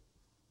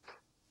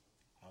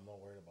 I'm not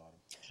worried about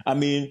them. I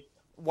mean,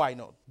 why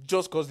not?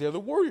 Just because they're the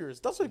Warriors.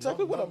 That's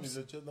exactly what I'm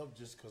saying. Not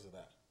just because of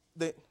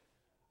that.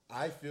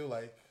 I feel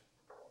like,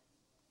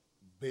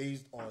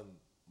 based on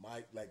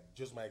my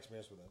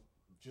experience with them,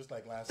 just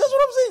like last. That's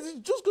what I'm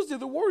saying. Just because they're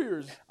the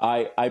Warriors.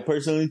 I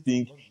personally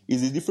think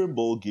it's a different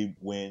ball game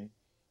when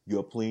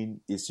you're playing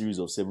a series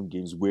of 7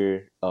 games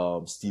where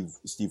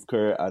Steve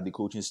Kerr and the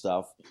coaching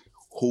staff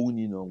hone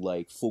in on,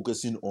 like,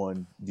 focusing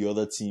on the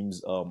other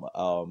team's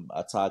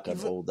attack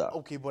and all that.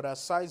 Okay, but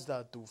aside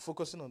that, though,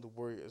 focusing on the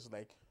Warriors,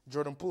 like,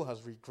 Jordan Poole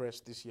has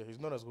regressed this year. He's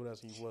not as good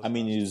as he was. I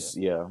mean,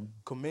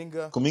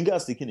 Kuminga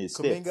has taken a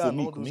step. For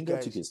me,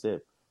 Kuminga took a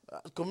step.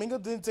 Kuminga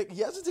didn't take.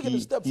 He hasn't taken a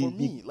step for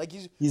me. Like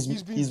he's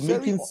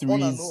making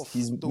threes.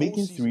 He's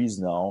making threes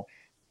now.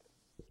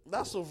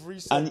 That's of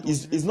recent. And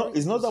it's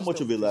not that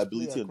much of a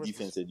liability on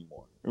defense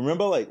anymore.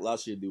 Remember, like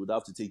last year, they would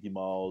have to take him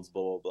out,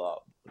 blah blah blah.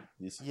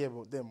 Yeah,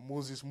 but then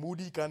Moses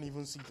Moody can't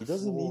even see the floor. He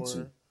doesn't need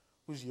to.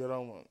 Who's the other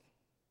one?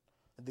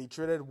 They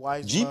traded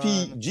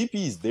Wiseman.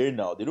 GP is there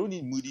now. They don't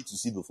need Moody to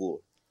see the floor.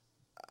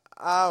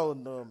 I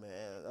don't know,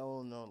 man. I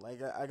don't know.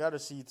 Like I gotta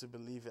see it to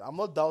believe it. I'm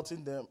not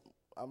doubting them.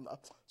 I'm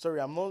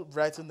not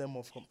writing them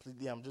off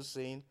completely. I'm just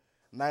saying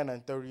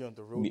 9-30 on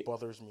the road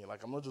bothers me.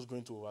 Like, I'm not just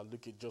going to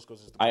overlook it just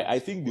because it's the I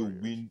think they'll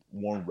win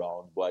one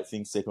round, but I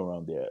think second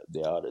round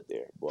they're out of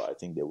there. But I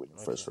think they win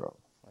first round.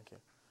 Okay.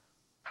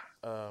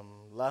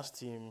 Last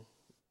team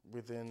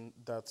within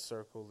that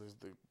circle is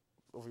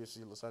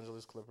obviously Los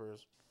Angeles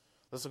Clippers.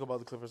 Let's talk about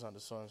the Clippers and the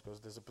Suns because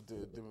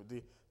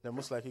they're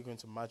most likely going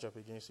to match up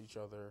against each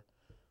other.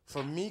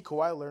 For me,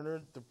 Kawhi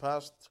Leonard, the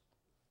past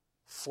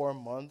 4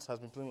 months has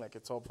been playing like a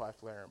top 5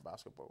 player in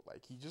basketball.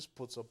 Like, he just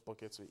puts up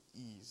buckets with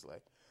ease.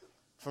 Like,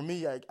 for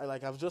me,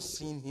 I've just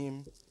seen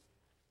him,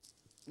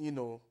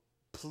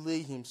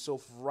 play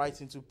himself right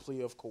into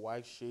playoff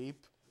Kawhi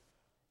shape.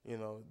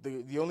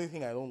 The only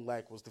thing I don't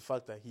like was the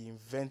fact that he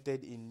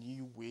invented a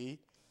new way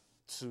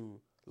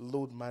to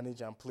load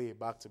manage and play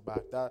back to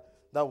back.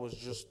 That was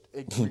just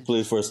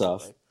play first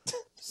half. Like,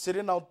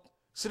 sitting out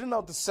Sitting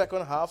out the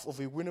second half of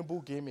a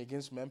winnable game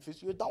against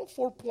Memphis, you're down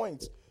 4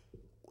 points.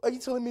 Are you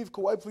telling me if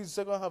Kawhi plays the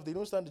second half, they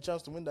don't stand the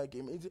chance to win that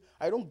game?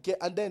 I don't get.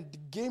 And then the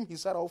game he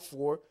sat out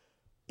for,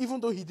 even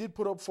though he did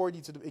put up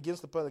 40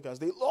 against the Pelicans,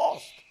 they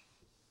lost.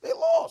 They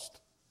lost.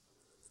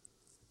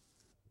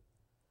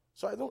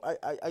 So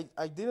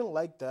I didn't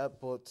like that,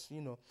 but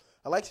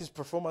I liked his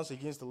performance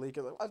against the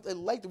Lakers. I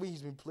like the way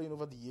he's been playing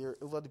over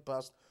the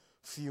past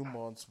few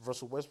months.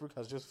 Russell Westbrook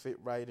has just fit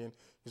right in.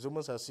 It's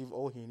almost as if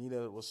all he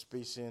needed was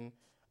spacing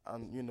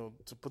and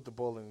to put the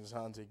ball in his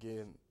hands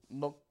again.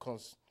 Not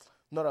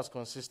as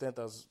consistent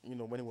as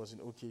when he was in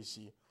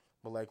OKC,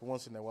 but like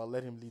once in a while,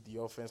 let him lead the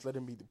offense, let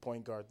him be the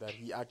point guard that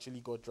he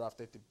actually got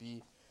drafted to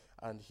be,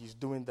 and he's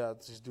doing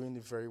that. He's doing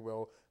it very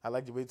well. I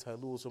like the way Ty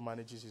Lue also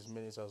manages his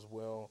minutes as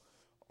well,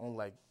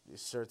 unlike a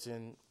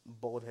certain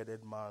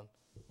bald-headed man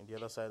on the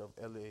other side of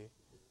LA.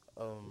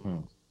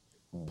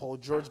 Paul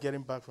George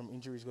getting back from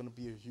injury is going to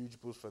be a huge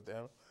boost for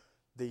them.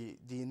 The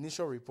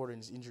initial report on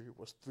his injury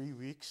was 3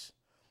 weeks,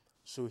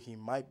 so he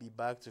might be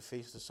back to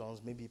face the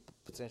Suns, maybe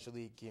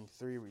potentially Game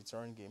 3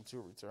 return, Game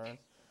 2 return.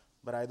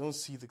 But I don't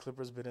see the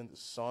Clippers beating the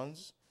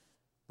Suns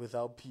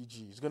without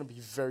PG. It's going to be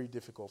very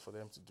difficult for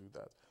them to do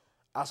that.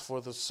 As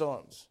for the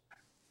Suns,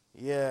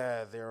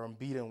 yeah, they're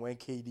unbeaten when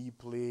KD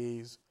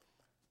plays.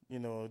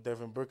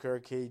 Devin Booker,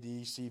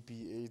 KD,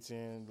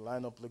 CP18, the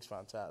lineup looks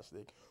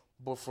fantastic.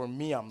 But for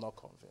me, I'm not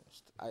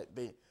convinced.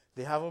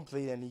 They haven't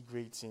played any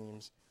great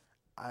teams,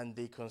 and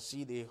they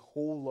concede a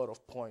whole lot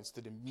of points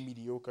to the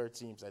mediocre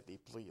teams that they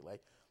play.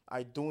 Like,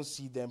 I don't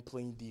see them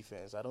playing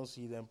defense. I don't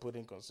see them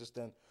putting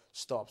consistent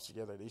stops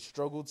together. They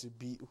struggled to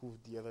beat who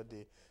the other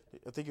day.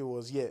 I think it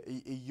was, a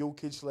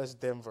Jokic-less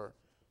Denver.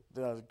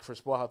 Chris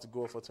Paul had to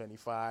go for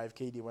 25.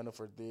 KD went up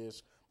for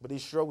this. But they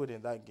struggled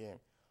in that game.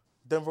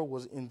 Denver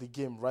was in the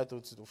game right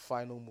up to the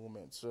final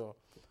moment. So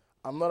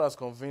I'm not as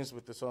convinced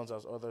with the Suns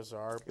as others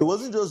are. It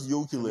wasn't just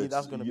Jokic.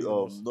 That's going to be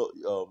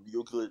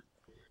Jokic.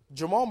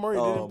 Jamal Murray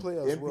didn't play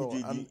as MPJ, well.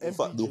 And in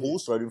fact, the whole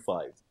starting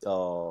five.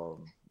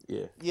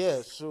 Yeah.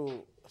 Yeah,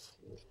 so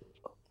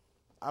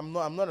I'm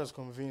not as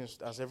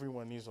convinced as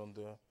everyone is on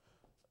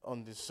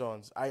the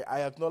Suns.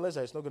 I acknowledge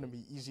that it's not going to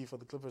be easy for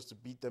the Clippers to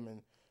beat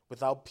them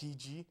without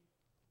PG,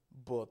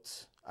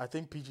 but I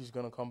think PG is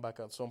going to come back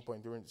at some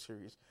point during the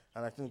series,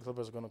 and I think the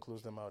Clippers are going to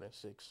close them out in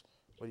 6.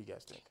 What do you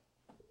guys think?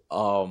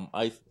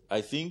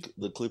 I think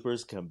the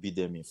Clippers can beat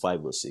them in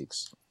 5 or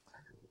 6.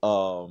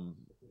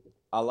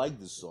 I like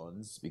the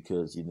Suns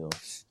because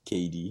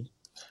KD,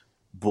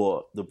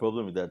 but the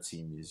problem with that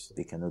team is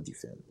they cannot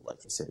defend.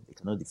 Like you said, they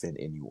cannot defend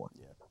anyone.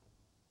 Yeah.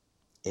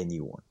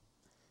 Anyone.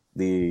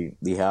 They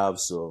have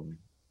some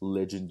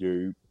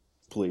legendary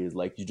players.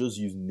 Like, you just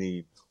use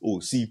name. Oh,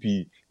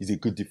 CP is a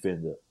good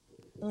defender.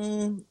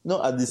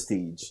 Not at this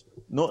stage.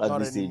 Not at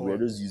this stage. We're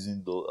just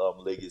using the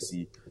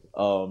legacy.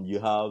 You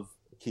have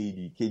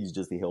KD. KD is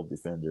just a help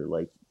defender.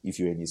 Like, if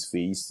you're in his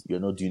face, he's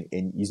not doing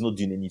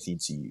anything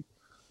to you.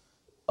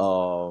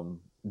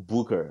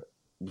 Booker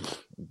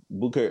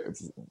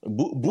is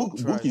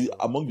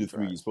among the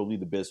three. Is probably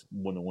the best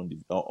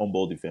one-on-one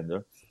on-ball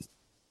defender.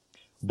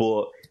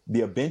 But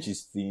their bench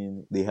is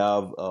thin. They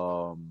have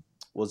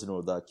what's the name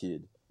of that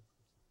kid?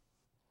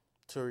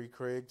 Torrey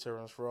Craig,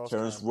 Terrence Ross.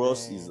 Terrence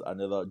Ross is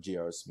another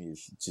J.R. Smith.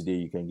 Today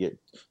you can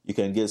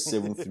get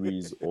 7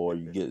 threes or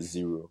you get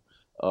 0.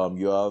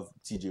 You have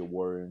T.J.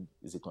 Warren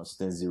is a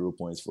consistent 0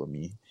 points for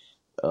me.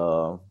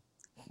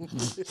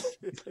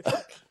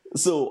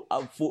 So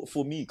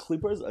for me,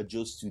 Clippers are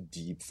just too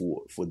deep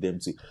for them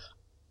to.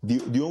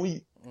 The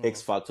only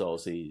X factor I'll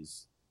say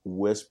is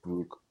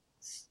Westbrook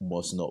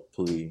must not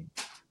play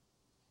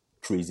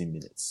crazy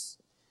minutes.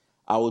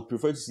 I would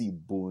prefer to see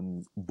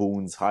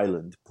Bones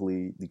Highland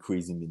play the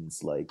crazy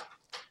minutes, like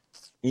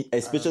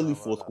especially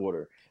fourth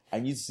quarter. I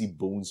need to see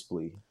Bones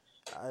play.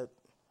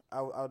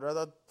 I would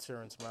rather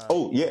Terrence Mann.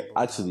 Oh yeah,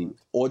 actually,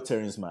 or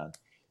Terrence Mann,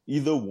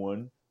 either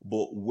one.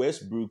 But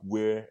Westbrook,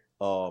 where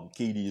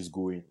KD is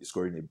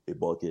scoring a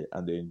bucket,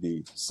 and then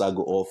they sag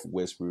off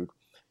Westbrook,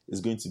 is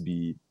going to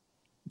be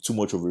too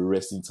much of a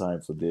resting time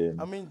for them.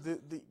 I mean,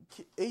 the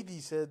AD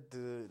said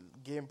the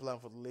game plan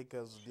for the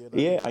Lakers.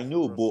 I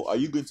know, but are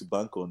you going to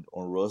bank on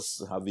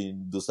Russ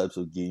having those types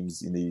of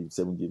games in a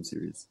 7-game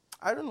series?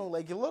 I don't know.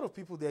 Like, a lot of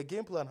people, their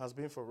game plan has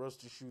been for Russ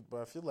to shoot,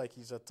 but I feel like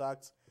he's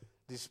attacked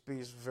the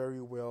space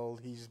very well.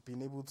 He's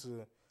been able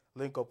to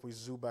link up with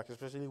Zubac,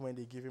 especially when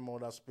they give him all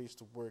that space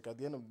to work. At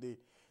the end of the day,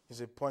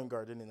 he's a point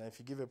guard, and if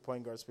you give a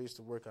point guard space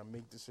to work and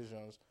make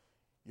decisions,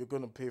 you're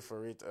going to pay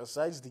for it.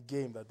 Aside the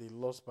game that they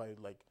lost by,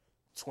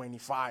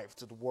 25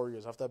 to the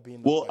Warriors after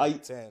being up by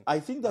 10. I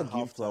think that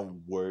game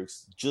plan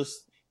works.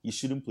 Just you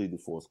shouldn't play the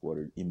fourth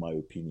quarter, in my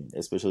opinion,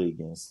 especially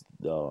against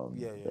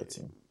that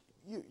team.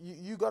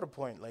 You got a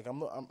point. Like,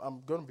 I'm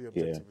gonna be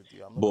objective with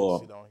you. I'm not gonna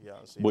sit down here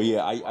and say. But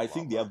I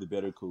think they have the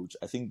better coach.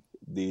 I think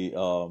their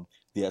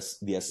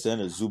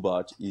center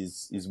Zubac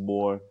is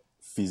more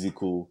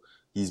physical.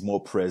 He's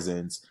more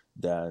present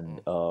than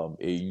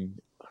Aiden.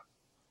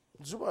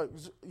 Zubac,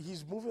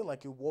 he's moving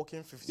like a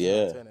walking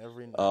 15-10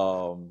 every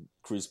night.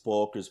 Chris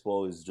Paul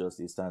is just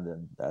a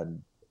stand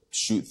and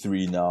shoot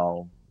three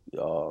now.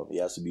 He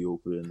has to be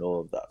open and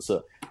all of that.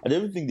 So I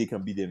don't think they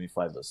can beat them in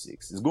 5 or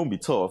 6. It's going to be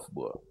tough,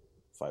 but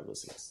 5 or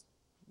 6.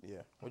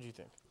 Yeah. What do you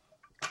think?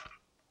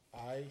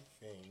 I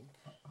think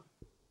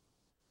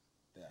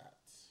that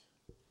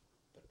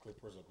the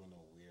Clippers are going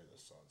to wear the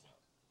Suns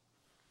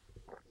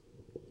out.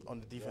 On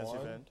the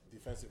defensive end?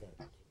 Defensive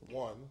end.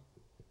 One,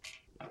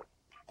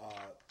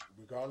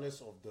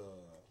 regardless of the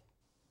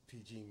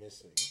PG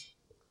missing,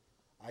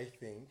 I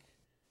think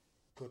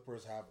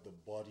Clippers have the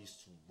bodies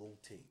to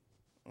rotate.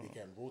 They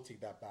can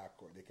rotate that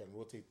backcourt. They can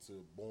rotate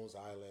to Bones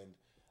Island,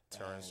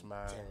 Terrence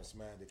Mann.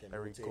 They can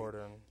Eric rotate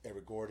Gordon.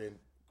 Eric Gordon,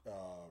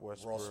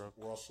 Westbrook.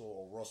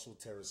 Russell,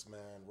 Terrence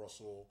Mann,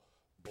 Russell,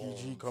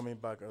 Bones, PG coming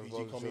back as PG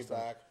well. coming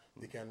back.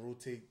 They can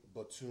rotate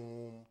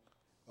Batum,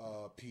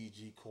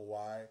 PG,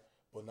 Kawhi.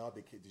 But now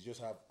they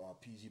just have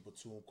PG,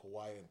 Batum,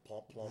 Kawhi, and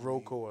Plumlee.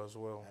 Rocco as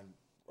well. And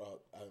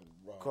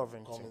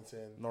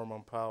Covington.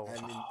 Norman Powell.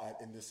 And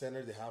in the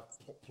center, they have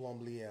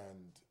Plumlee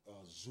and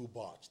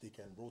Zubac. They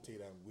can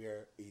rotate and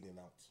wear Aiden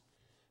out.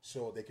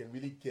 So they can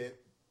really get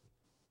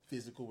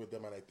physical with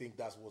them, and I think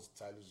that's what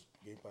Tyler's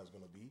game plan is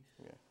going to be.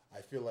 Yeah.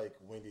 I feel like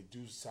when they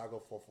do saga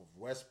off of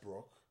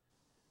Westbrook,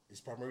 his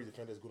primary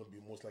defender is going to be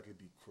most likely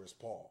be Chris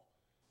Paul.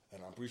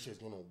 And I'm pretty sure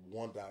he's going to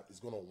want that. He's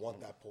going to want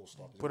that post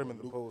up. Put him in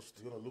the post.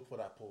 He's going to look for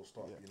that post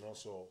up. You know.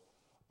 So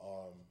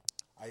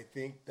I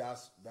think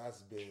that's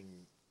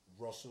been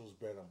Russell's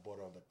bread and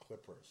butter on the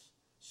Clippers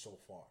so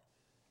far.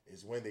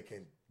 Is when they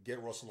can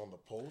get Russell on the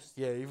post.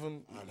 Yeah,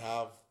 even and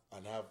have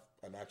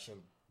an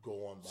action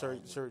go on. Sorry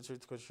to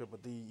cut you short,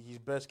 but his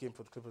best game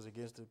for the Clippers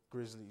against the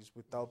Grizzlies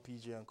without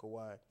PJ and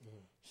Kawhi,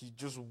 he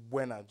just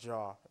went at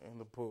Ja in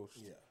the post.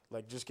 Yeah,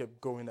 like just kept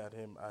going at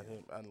him,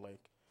 and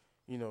like.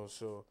 You know,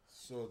 so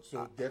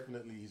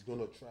definitely he's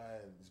gonna try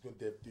and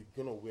they're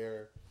gonna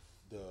wear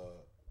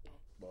the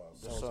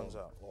Suns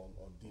out on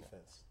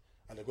defense,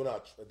 and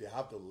they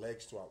have the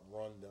legs to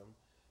outrun them.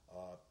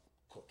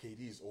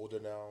 KD is older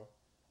now.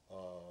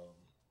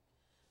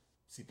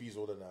 CP is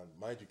older now.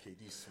 Mind you,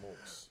 KD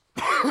smokes.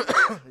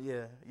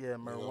 yeah.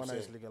 Marijuana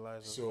is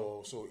legalized.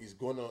 So he's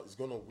gonna.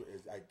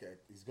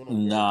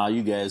 Nah,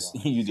 you guys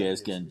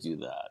can't do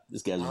that.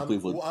 This guy's been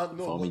playing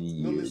for many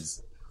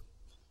years.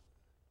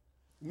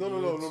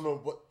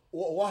 No. But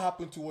what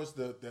happened towards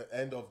the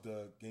end of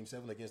the Game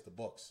 7 against the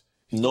Bucks?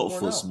 Not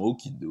for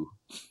smoking, though.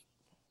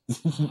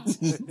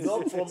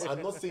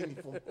 I'm not saying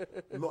it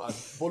from. No,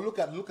 but look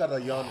at a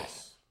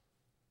Giannis.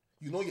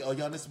 You know, a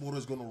Giannis motor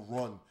is gonna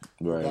run.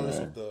 Regardless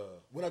of the.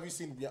 When have you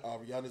seen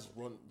Giannis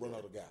run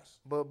out of gas?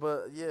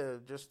 But yeah,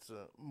 just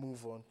to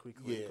move on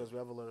quickly because we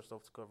have a lot of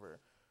stuff to cover.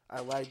 I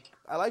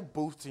like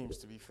both teams,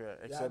 to be fair,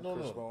 except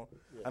Chris Paul,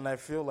 and I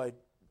feel like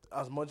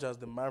as much as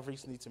the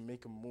Mavericks need to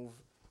make a move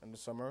in the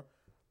summer,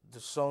 the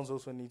Suns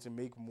also need to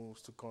make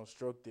moves to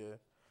construct their,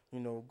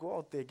 go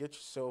out there, get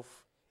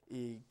yourself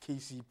a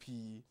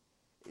KCP,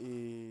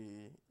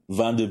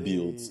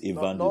 Vanderbilt.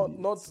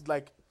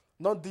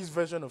 Not this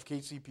version of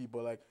KCP,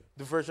 but like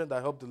the version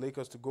that helped the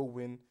Lakers to go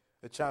win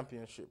a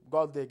championship. Go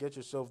out there, get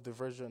yourself the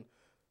version,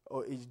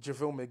 or a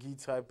JaVale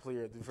McGee type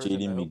player, the version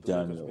that helped the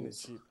Lakers win a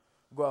chip.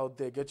 Go out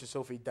there, get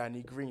yourself a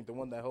Danny Green, the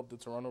one that helped the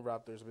Toronto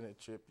Raptors win a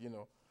chip,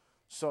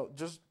 So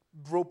just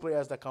role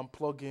players that can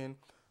plug in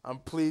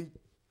and play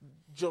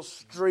just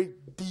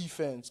straight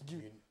defense.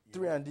 Give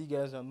 3-and-D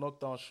guys and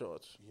knock down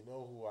shots. You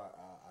know who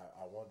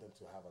I want them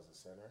to have as a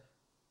center?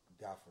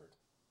 Gafford.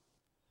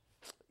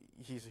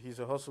 He's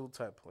a hustle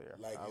type player.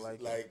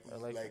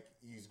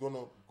 He's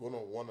gonna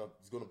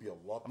be a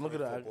lot for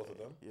both of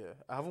them. Yeah,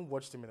 I haven't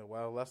watched him in a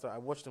while. Last time I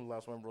watched him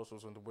last when Russell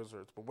was on the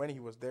Wizards, but when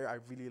he was there, I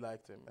really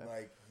liked him.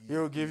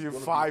 He'll give you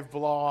 5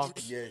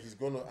 blocks. Yeah, he's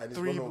gonna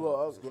 3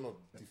 blocks. He's gonna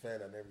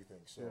defend and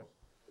everything. So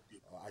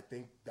I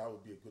think that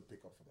would be a good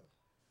pickup for them.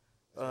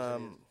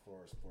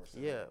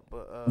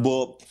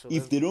 But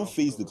if they don't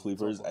face the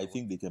Clippers, I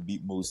think they can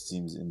beat most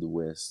teams in the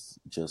West,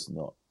 just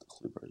not the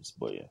Clippers.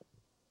 But yeah,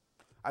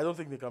 I don't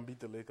think they can beat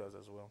the Lakers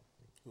as well.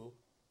 Who?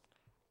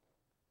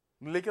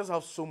 The Lakers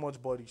have so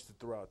much bodies to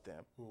throw at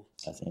them. Who?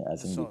 I think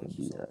they can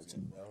beat that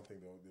team. I don't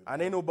think they'll do.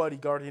 And ain't nobody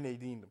guarding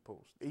AD in the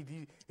post.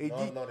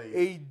 Not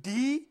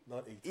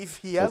AD. If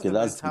he has the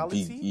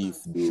mentality, he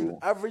should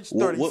average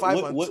 35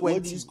 and 20. What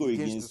did he score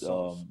against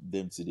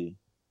them today?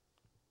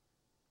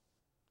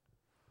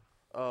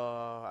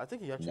 I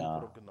think he actually put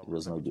up good numbers. It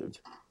was not good.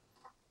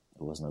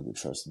 It was not good.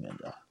 Trust me on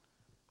that.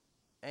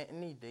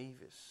 Anthony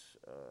Davis.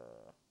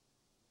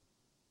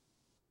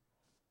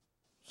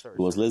 It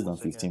was less than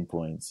 15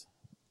 points.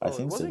 I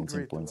think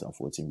 17 points and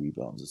 14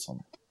 rebounds or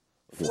something.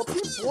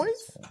 14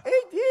 points?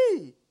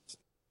 AD!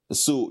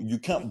 So you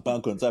can't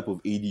bank on type of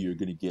AD you're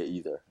going to get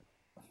either.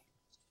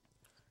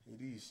 AD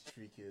is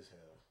tricky as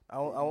hell.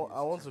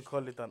 I want to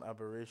call it an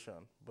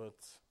aberration, but...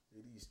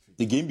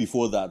 The game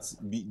before that,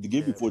 the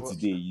game before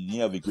today, you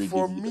didn't have a great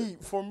game.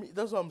 For me,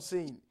 that's what I'm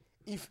saying.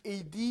 If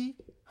AD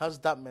has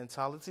that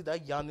mentality,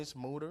 that Giannis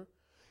motor,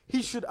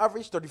 he should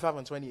average 35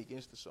 and 20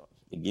 against the Suns.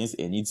 Against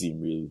any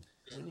team, really.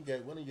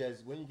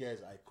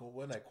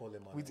 when I call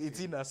him with and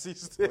 18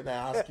 assists. when I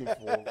ask him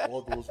for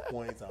all those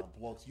points and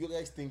blocks, you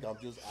guys think I'm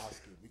just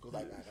asking because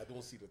I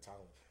don't see the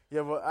talent.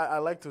 Yeah, but I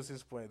like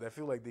Tosin's point. I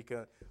feel like they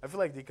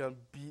can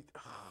beat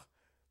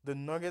the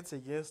Nuggets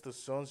against the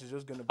Suns. Is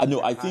just gonna be I know.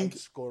 a high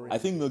scoring. I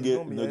think It's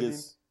gonna be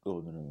Nuggets.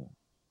 Oh no.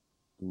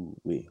 Ooh,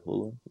 wait,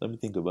 hold on. Let me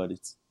think about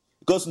it.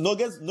 Because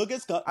Nuggets I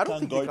don't can't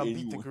think they guard can beat the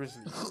anyone.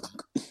 Grizzlies.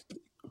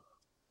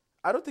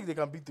 I don't think they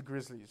can beat the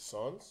Grizzlies.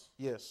 Suns?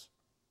 Yes.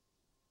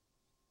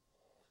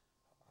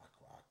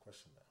 I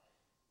question that.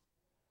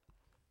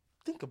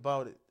 Think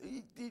about it.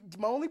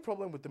 My only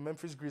problem with the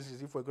Memphis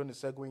Grizzlies, if we're going to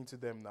segue into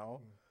them now,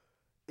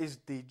 is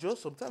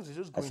sometimes they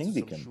just go I think into they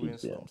some can shooting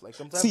beat them. slumps. Like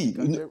sometimes See,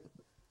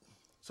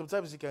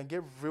 sometimes it can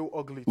get real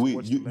ugly to Wait,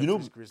 watch you the know-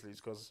 Memphis Grizzlies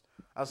because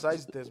aside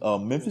there's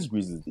Memphis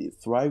Grizzlies, they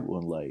thrive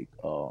on like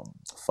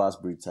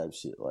fast break type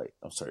shit. Like,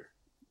 I'm sorry,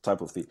 type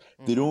of thing.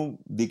 They don't.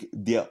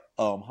 Their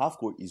half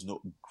court is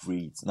not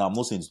great. Now I'm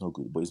not saying it's not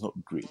good, but it's not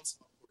great.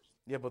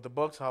 Yeah, but the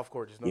Bucks half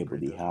court is not Yeah,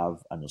 great. but they as well.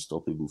 have an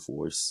unstoppable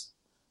force.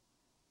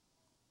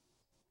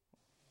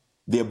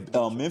 Their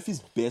Memphis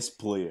best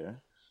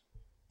player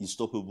is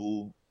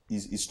stoppable.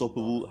 Is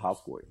stoppable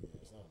half court,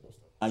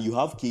 and you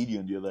have KD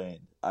on the other end.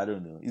 I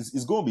don't know.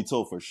 It's going to be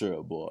tough for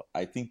sure, but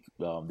I think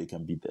they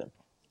can beat them.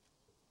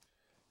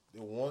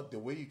 The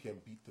way you can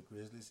beat the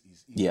Grizzlies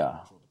is if you Yeah.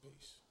 control the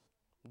pace.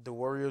 The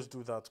Warriors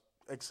do that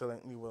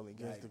excellently well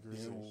against Like, the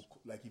Grizzlies.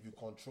 if you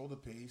control the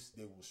pace,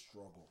 they will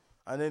struggle.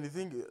 And then the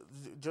thing,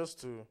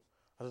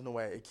 I don't know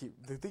why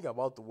the thing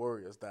about the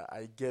Warriors that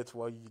I get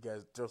why you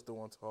guys just don't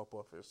want to hop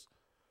off is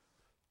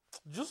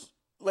just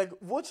like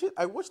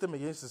I watched them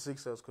against the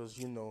Sixers because,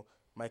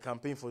 my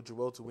campaign for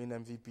Joel to win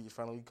MVP is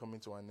finally coming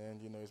to an end.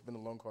 It's been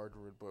a long, hard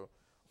road, but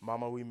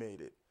mama, we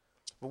made it.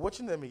 But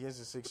watching them against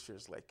the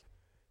Sixers, like,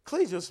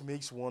 Clay just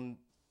makes one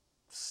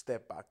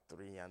step back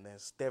three, and then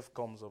Steph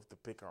comes off the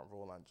pick and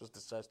roll and just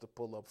decides to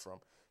pull up from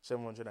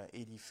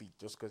 780 feet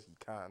just because he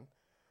can.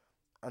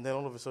 And then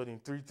all of a sudden,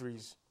 3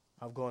 threes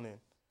have gone in.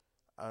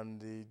 And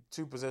the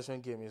one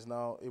possession game is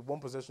now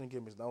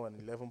an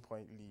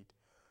 11-point lead.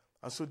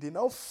 And so they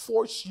now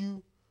force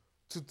you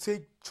to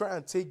try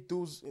and take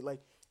those,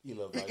 like,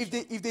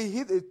 if they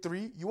hit a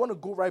 3, you want to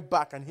go right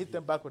back and hit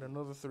them back with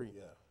another 3.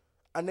 Yeah.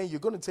 And then you're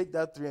going to take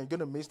that 3 and you're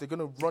going to miss. They're going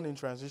to run in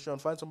transition,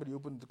 find somebody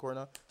open in the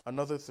corner,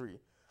 another 3.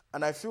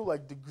 And I feel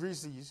like the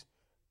Grizzlies,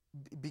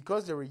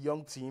 because they're a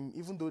young team,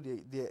 even though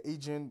they're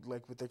aging,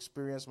 like with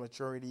experience,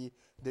 maturity,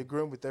 they're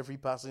growing with every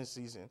passing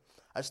season,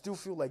 I still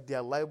feel like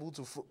they're liable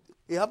to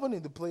it happened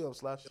in the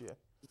playoffs last year.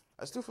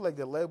 I still feel like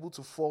they're liable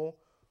to fall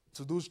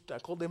to those, I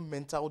call them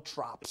mental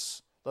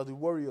traps that the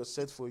Warriors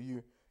set for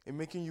you in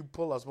making you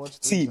pull as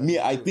much. See,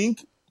 I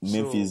think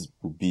Memphis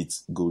will beat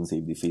Golden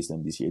State if they face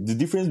them this year. The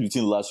difference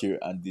between last year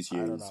and this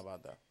year I don't is know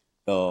about that.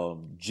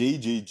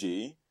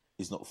 JJJ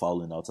is not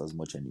fouling out as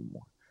much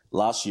anymore.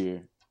 Last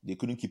year, they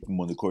couldn't keep him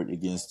on the court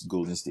against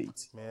Golden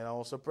State. Man, I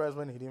was surprised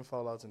when he didn't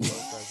foul out in the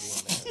All-Star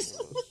game,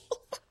 man.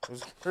 It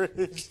was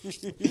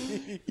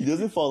crazy. He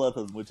doesn't foul out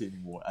as much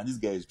anymore. And this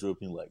guy is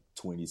dropping like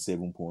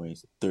 27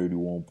 points,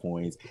 31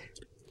 points.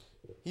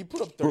 He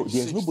put up 36. Bro,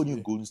 there's nobody today.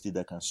 in Golden State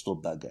that can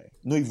stop that guy.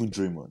 Not even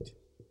Draymond.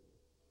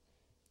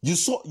 You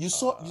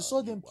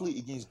saw them play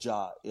against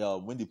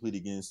when they played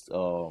against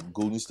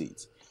Golden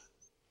State.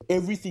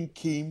 Everything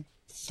came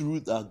through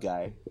that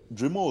guy.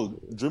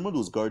 Draymond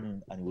was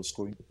guarding and he was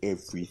scoring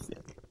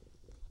everything.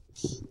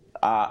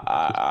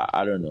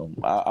 I don't know.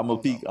 I'm a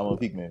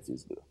pick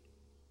Memphis though.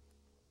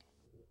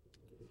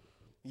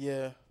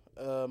 Yeah.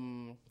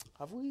 Who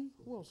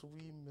else are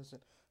we missing?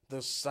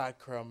 The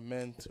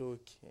Sacramento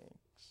Kings.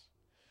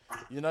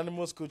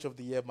 Unanimous Coach of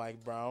the Year,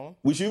 Mike Brown.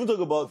 We should even talk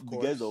about Of the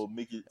course. guys that will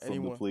make it from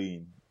Anyone. the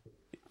play-in.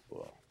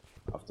 Well,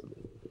 after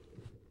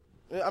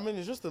that. I mean,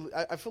 it's just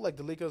I feel like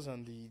the Lakers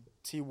and the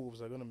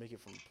T-Wolves are going to make it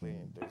from the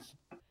play-in.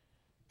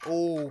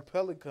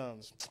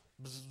 Pelicans.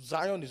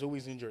 Zion is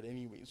always injured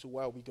anyway, so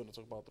why are we going to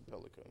talk about the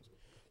Pelicans?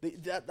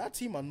 That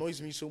team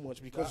annoys me so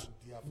much because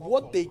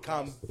what they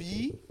can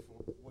be,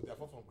 They're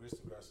far from grace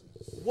to grass.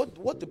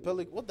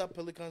 what that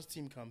Pelicans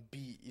team can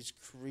be is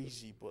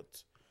crazy,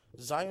 but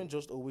Zion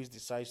just always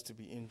decides to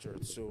be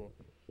injured, so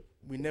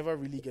we never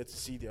really get to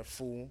see their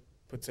full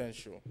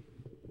potential.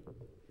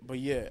 But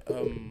yeah,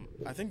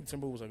 I think the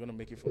Timberwolves are going to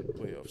make it from the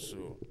playoffs,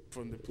 so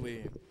from the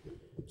play-in.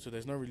 So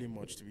there's not really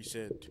much to be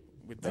said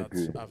with that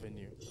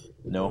avenue.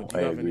 No, Do I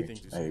you have agree.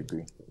 anything to I say?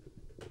 agree.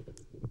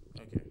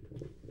 Okay.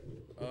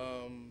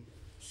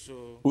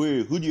 So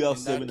Wait, who do you have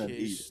in 7 that and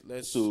case,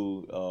 8?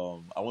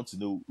 So, I want to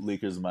know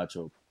Lakers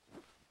matchup.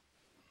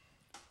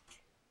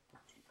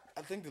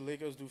 I think the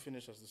Lakers do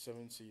finish as the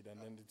 7th seed, and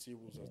then the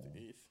T-Wolves as the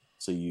 8th.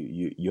 So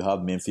you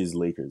have Memphis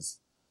Lakers.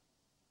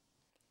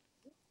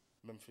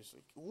 Memphis.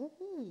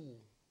 Ooh.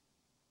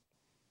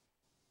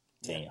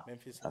 Damn, Yeah,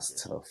 Memphis that's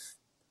Lakers. tough.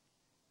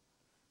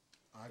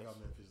 I got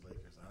Memphis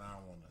Lakers, and I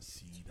don't want to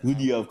see that. Who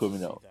do you have See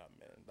coming out? that,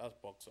 man. That's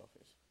box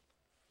office.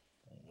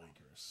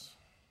 Lakers.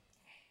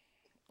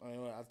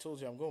 I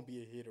told you I'm going to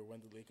be a hater when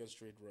the Lakers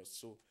trade Russ.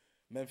 So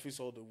Memphis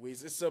all the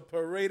ways. It's a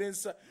parade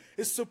inside.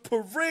 It's a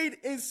parade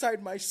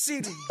inside my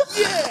city.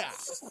 Yeah.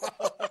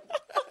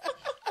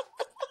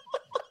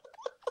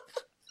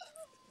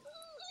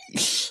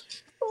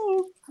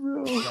 Oh,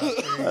 bro.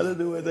 I don't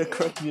know why that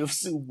cracked me up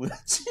so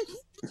much.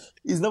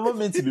 It's never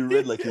meant to be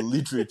read like a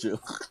literature.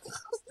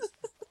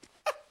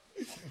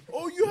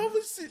 Oh,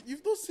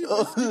 you've not seen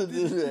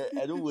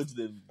I don't watch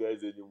them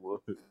guys anymore.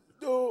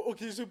 No,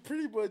 okay, so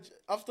pretty much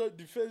after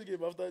the first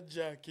game, after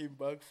Jack came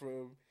back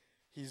from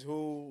his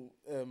whole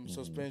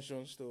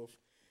suspension stuff,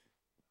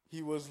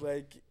 he was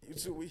like,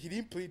 so he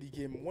didn't play the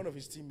game. One of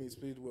his teammates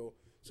played well,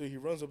 so he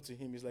runs up to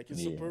him. He's like,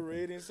 "It's a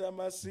parade inside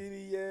my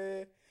city,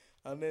 yeah."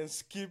 And then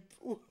Skip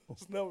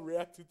was now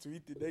reacting to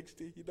it the next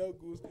day. He now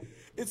goes,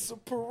 "It's a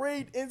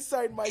parade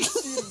inside my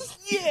city,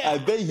 yeah." I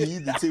bet he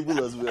hit the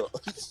table as well.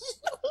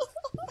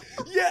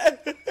 Yeah.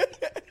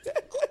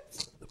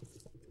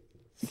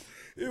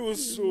 It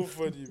was so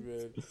funny,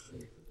 man.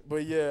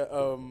 But yeah,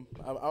 I'm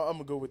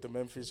gonna go with the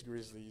Memphis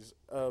Grizzlies.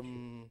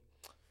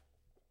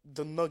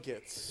 The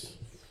Nuggets.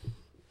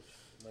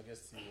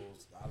 Nuggets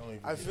T-Wolves. I don't even.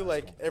 I feel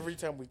like every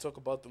time we talk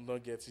about the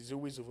Nuggets, he's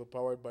always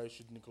overpowered by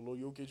should Nikola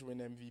Jokic win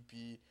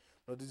MVP.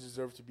 No, they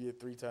deserve to be a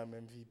 3-time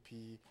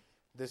MVP.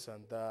 This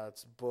and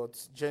that.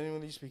 But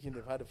genuinely speaking,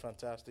 they've had a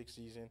fantastic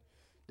season.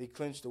 They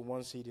clinched the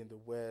 1 seed in the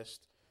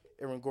West.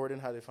 Aaron Gordon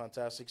had a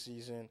fantastic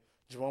season.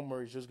 Jamal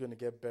Murray is just going to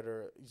get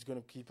better. He's going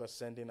to keep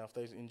ascending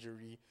after his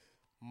injury.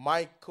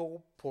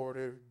 Michael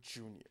Porter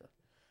Jr.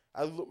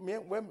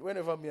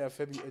 Whenever me and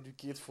Femi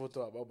educate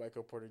photo about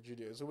Michael Porter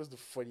Jr., it's always the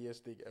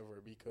funniest thing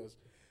ever because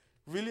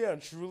really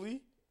and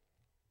truly,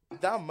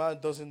 that man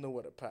doesn't know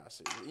what a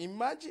pass is.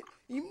 Imagine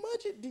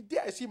the day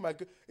I see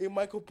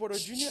Michael Porter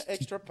Jr.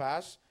 extra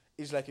pass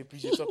is like a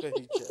PJ Tucker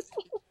hit check.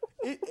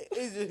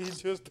 He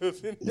just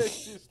doesn't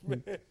exist,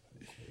 man.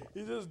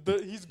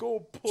 He's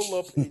gonna pull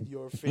up in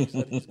your face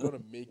and he's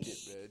gonna make it,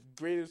 man.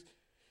 Greatest.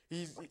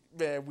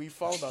 We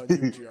found our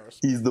new GR Smith.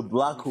 He's the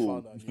black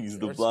hole. He's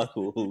the black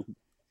hole.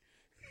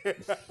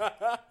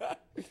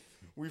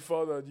 We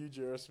found our new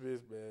GR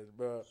Smith, man.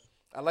 But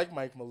I like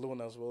Mike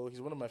Malone as well. He's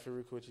one of my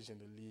favorite coaches in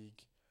the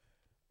league.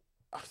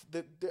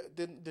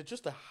 They're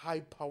just a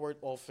high-powered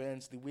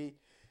offense. The way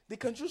they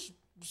can just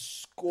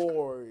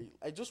score.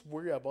 I just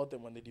worry about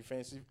them on the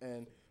defensive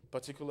end,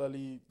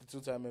 particularly the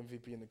 2-time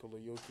MVP Nikola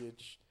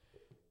Jokic.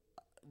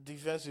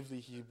 Defensively,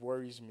 he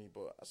worries me.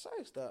 But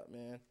aside that,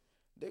 man,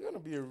 they're going to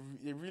be a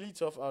really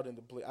tough out in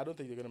the play. I don't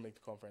think they're going to make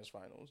the conference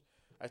finals.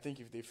 I think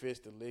if they face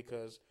the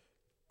Lakers,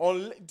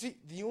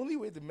 the only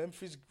way the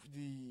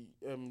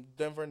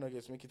Denver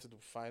Nuggets make it to the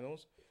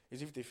finals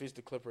is if they face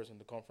the Clippers in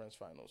the conference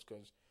finals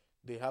because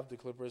they have the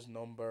Clippers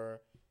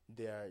number,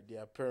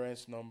 their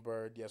parents'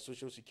 number, their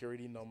social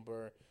security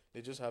number.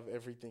 They just have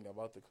everything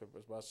about the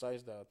Clippers. But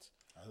besides that,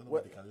 I don't know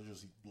why they can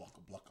just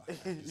block.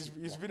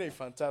 It's been a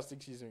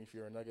fantastic season if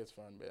you're a Nuggets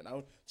fan, man.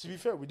 Now, to be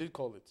fair, we did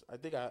call it. I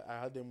think I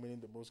had them winning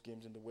the most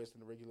games in the West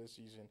in the regular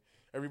season.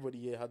 Everybody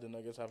here had the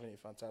Nuggets having a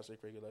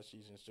fantastic regular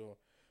season. So,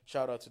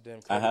 shout out to them.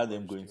 I had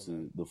them going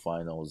to the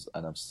finals,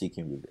 and I'm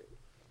sticking with it.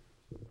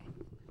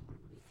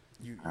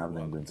 I have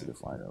them going to the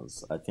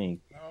finals. I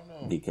think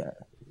they can.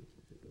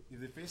 If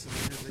they face the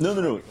Lakers,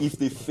 no. If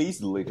they face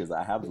the Lakers,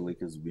 I have the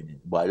Lakers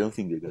winning. But I don't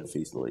think they're going to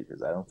face the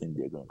Lakers. I don't think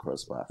they're going to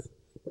cross paths.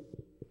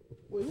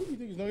 Wait, who do you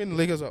think is not getting the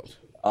Lakers out?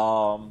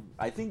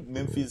 I think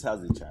Memphis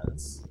has a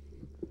chance.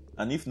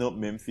 And if not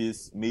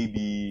Memphis,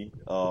 maybe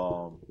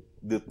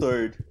the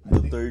third,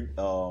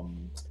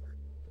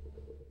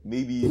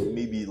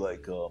 maybe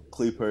like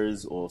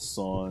Clippers or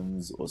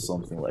Suns or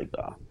something like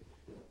that.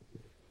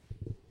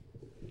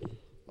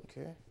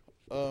 Okay.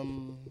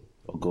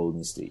 Or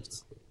Golden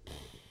State.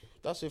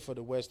 That's it for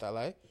the West, I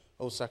like.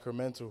 Oh,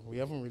 Sacramento. We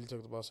haven't really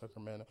talked about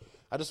Sacramento.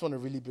 I just want to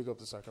really big up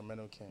the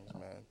Sacramento Kings,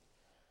 man.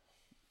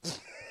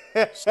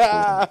 Let's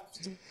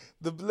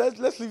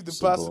leave the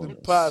past in the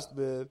past,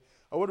 man.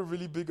 I want to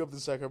really big up the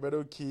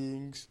Sacramento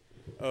Kings.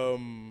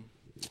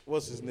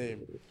 What's his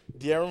name?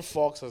 De'Aaron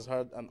Fox has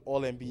had an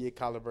All-NBA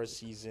caliber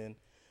season.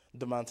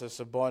 Domantas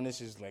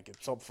Sabonis is like a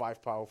top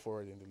 5 power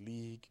forward in the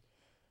league.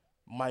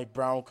 Mike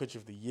Brown, Coach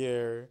of the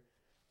Year.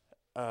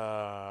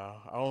 I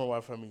don't know why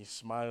Femi is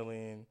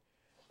smiling.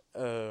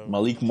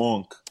 Malik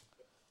Monk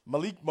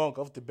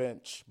off the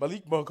bench.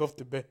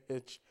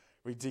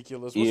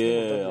 Ridiculous. What's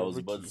I was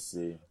about to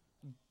say.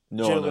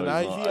 No, Jalen no,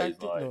 Ivey. I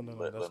think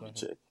let that's me not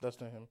check. him. That's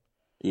not him.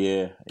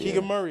 Yeah.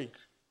 Keegan Murray.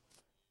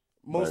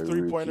 Most By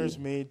 3-pointers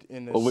made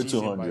in a Over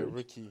season 200. by a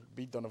rookie.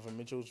 Beat Donovan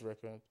Mitchell's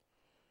record.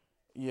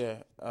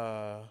 Yeah.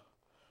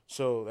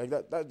 So like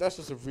that's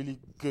just a really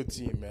good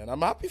team, man.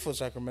 I'm happy for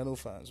Sacramento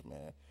fans,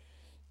 man.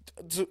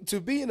 To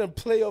be in a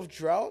playoff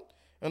drought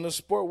in a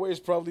sport where it's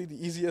probably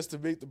the easiest to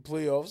make the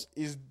playoffs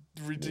is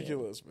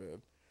ridiculous,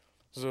 man.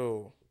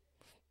 So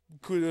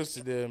kudos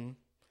to them.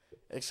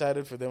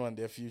 Excited for them and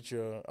their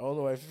future. I don't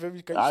know if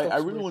I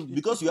really want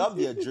because you have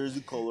their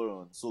jersey color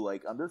on. So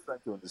like I'm just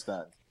trying to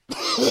understand.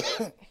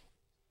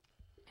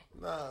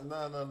 Nah.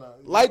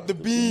 Light the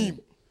beam.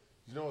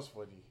 You know what's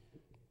funny?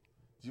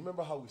 Do you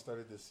remember how we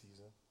started this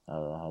season? I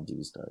don't know how did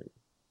we start it.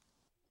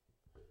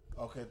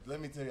 Okay, let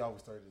me tell you how we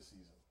started this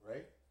season,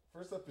 right?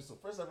 First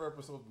ever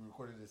episode we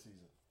recorded this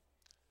season.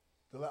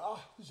 They're like,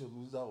 who's your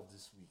loser of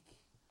this week?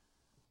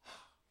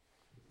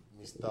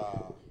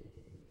 Mr.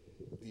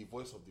 The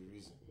voice of the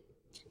reason.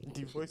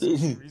 The voice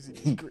of the reason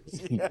is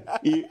crazy.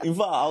 In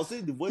fact, I'll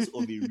say the voice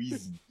of a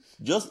reason.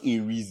 Just a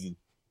reason.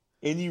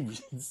 Any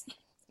reason.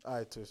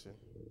 Alright, Tushin.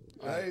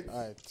 Right?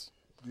 Alright.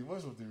 The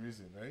voice of the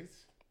reason, right?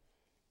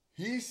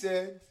 He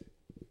said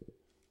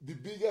the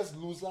biggest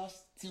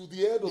losers till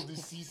the end of the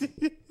season.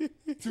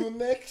 Till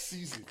next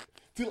season.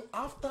 Till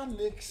after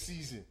next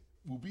season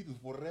will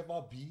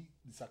forever be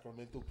the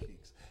Sacramento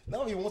Kings.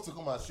 Now he wants to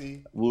come and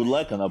say We would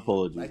like an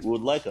apology. Like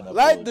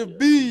the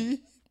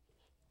B.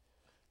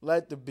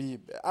 Like the B.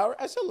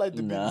 I said like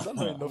the B. Is that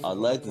not enough? I'd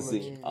like to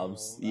say I'm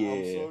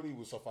sorry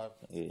we suffice.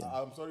 Yeah.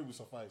 I'm sorry we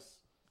suffice.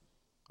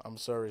 I'm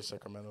sorry,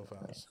 Sacramento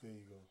fans. There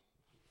you go.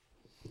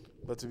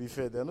 But to be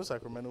fair, there are no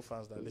Sacramento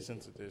fans that listen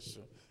to this.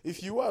 So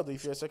if you're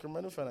a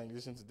Sacramento fan and you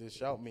listen to this,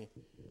 shout me.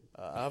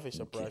 I have a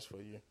surprise for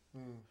you.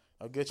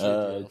 I'll get you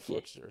a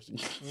Fox jersey.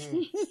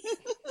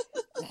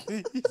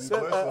 The voice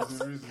of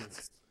the reason.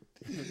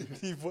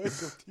 The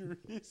voice of the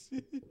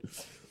reason.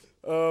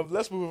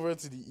 Let's move over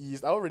to the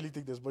East. I don't really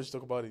think there's much to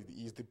talk about in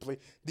the East. Let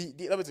me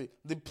tell you,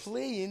 the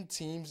play-in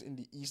teams in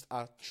the East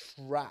are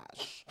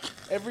trash.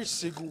 Every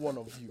single one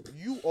of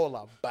you all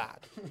are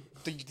bad.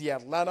 The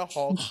Atlanta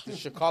Hawks, the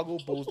Chicago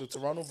Bulls, the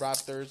Toronto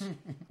Raptors,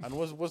 and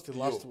what's the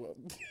last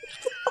one?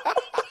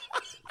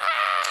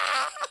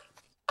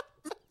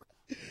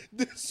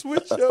 The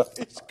switch up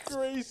is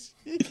crazy.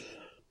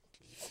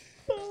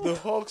 The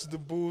Hawks, the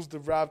Bulls, the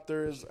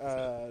Raptors,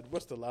 and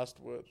what's the last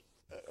one?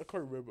 I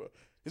can't remember.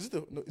 Is it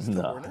the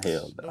Hornets?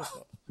 Hell No, no. it's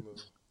not.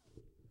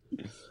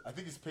 No. I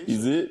think it's patient.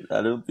 Is it?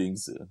 I don't think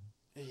so.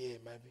 Yeah,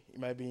 it might be. It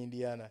might be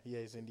Indiana. Yeah,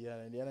 it's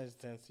Indiana. Indiana is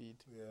 10th seed.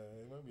 Yeah,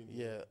 it might be.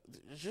 Yeah,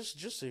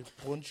 just a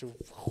bunch of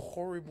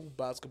horrible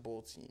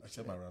basketball teams.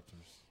 Except my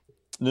Raptors.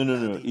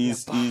 No.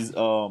 Is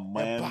They're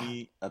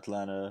Miami,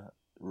 Atlanta,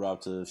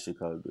 Raptors,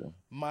 Chicago.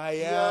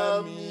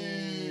 Miami.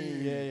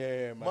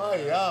 Yeah.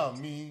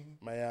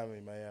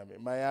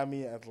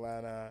 Miami,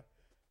 Atlanta,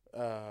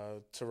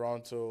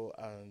 Toronto,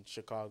 and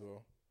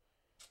Chicago.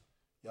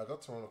 Yeah, I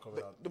got Toronto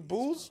coming out. The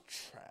Bulls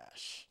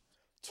trash.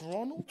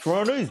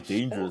 Toronto is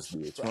dangerous,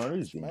 Hawks dude. trash. Toronto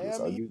is dangerous.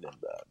 I'll Miami, give them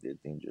that. They're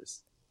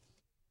dangerous.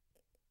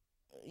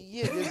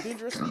 yeah, they're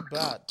dangerously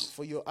bad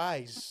for your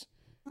eyes.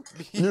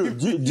 Do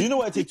you know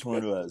what I take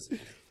Toronto as?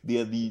 They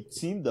are the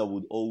team that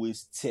would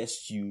always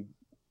test you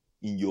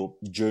in your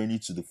journey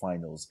to the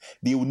finals.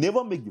 They will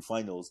never make the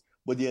finals,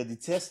 but they are the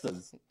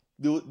testers.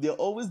 They're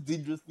always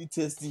dangerously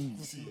testing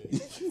you. See,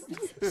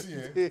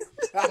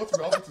 what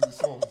will happen to the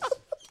songs?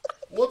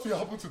 What will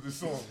happen to the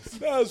songs?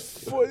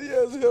 That's funny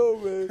as hell,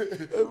 man.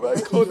 If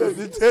I call them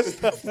the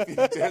tester,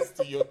 They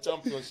test your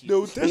championship. they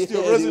will test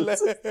your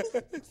resilience.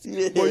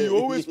 But you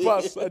always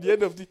pass at the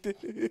end of the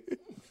day.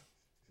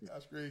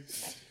 That's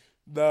great.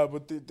 Nah,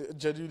 but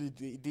genuinely,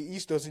 the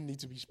East doesn't need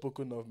to be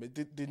spoken of, man.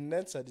 The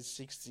Nets are the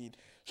 16th.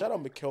 Shout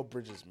out Mikal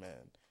Bridges,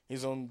 man.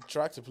 He's on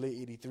track to play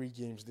 83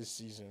 games this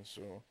season,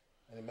 so.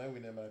 And he might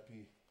win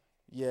MIP.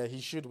 Yeah,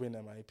 he should win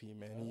MIP,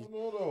 man.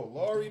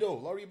 Laurie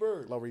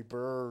Bird. Laurie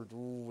Bird,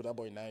 ooh, that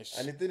boy nice.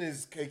 And the thing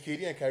is,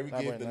 KD and Kyrie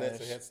That gave boy the nice.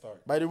 Nets a head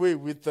start. By the way,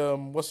 with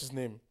what's his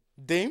name?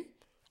 Dame?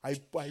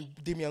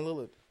 Damian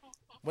Lillard.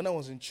 When I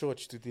was in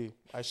church today,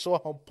 I saw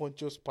how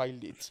Pontius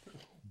Pilate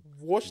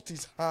washed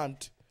his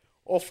hand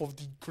off of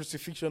the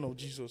crucifixion of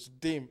Jesus.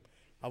 Dame,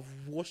 I've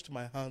washed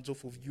my hands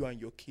off of you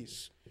and your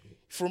case.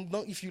 From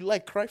now, if you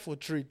like, cry for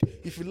trade.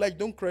 If you like,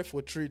 don't cry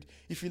for trade.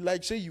 If you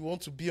like, say you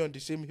want to be on the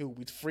same hill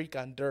with Freak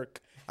and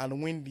Dirk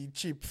and win the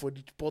chip for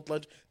the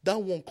Portland,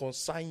 that won't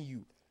consign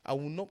you. I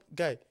will not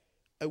be.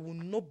 I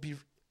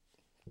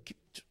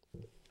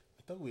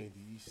thought we were in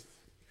the East.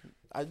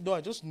 I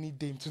just need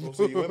them to know.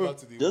 So you went back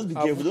to the Just be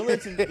careful. Don't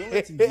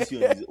let him diss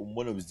you on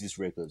one of his diss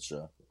records,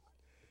 sure.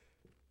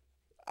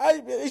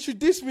 It should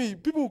diss me.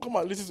 People will come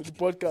and listen to the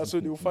podcast,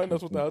 so they will find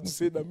out what I had to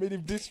say that made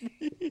him diss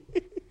me.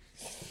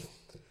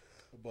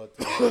 But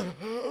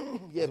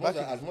Yeah,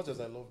 as much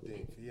as I love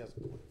Dave, he has a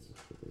point.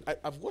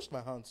 I've washed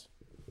my hands.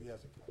 He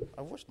has a point.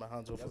 I've washed my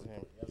hands off of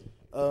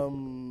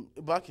him.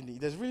 Back in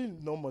there's really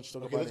not much to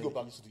talk Okay, about. let's go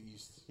back to the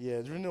East. Yeah,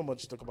 there's really not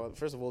much to talk about.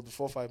 First of all, the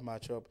 4-5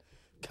 matchup,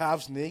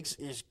 Cavs Knicks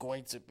is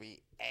going to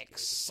be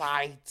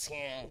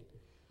exciting.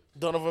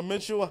 Donovan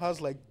Mitchell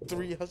has like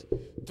three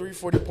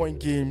 40-point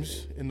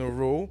games in a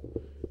row.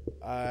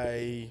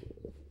 I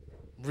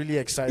really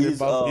excited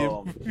about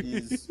him.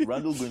 Is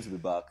Randall going to be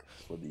back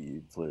for the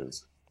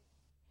players?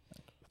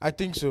 I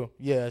think so.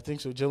 Yeah, I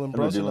think so. Jalen I know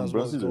Brunson Jalen as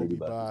well is Brunson's going to already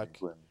be back. He's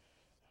playing.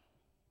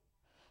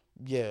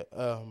 Yeah,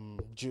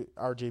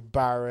 RJ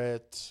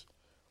Barrett.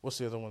 What's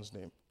the other one's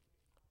name?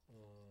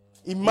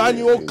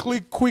 Emmanuel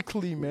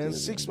quickly, man.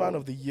 6th man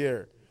of the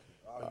year.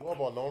 You know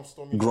about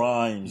non-stormy?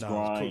 Grimes.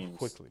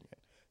 Quickly, man.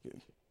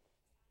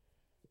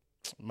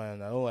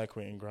 Man, I don't like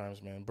Quentin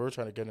Grimes, man. Bro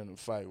trying to get in a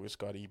fight with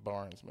Scotty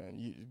Barnes,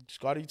 man.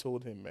 Scotty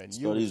told him, man.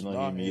 Scotty's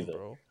not him either,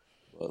 bro.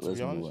 Well, To let's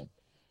be move honest. on.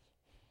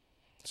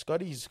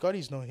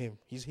 Scotty's not him.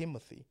 He's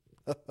Himothy.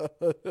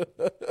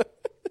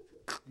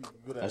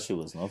 Good That answer. shit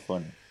was not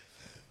funny.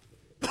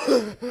 What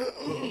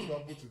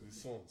happened to the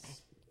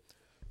Suns?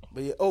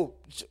 But yeah,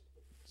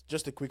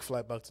 just a quick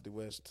flight back to the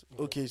West.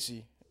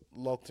 OKC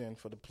locked in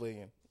for the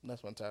play-in.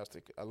 That's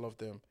fantastic. I love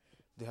them.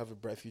 They have a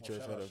bright future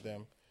shout ahead out of to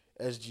them.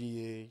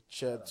 SGA,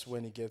 Chet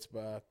when he gets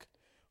back.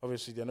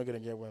 Obviously, they're not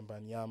going to get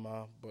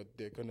Wembanyama, but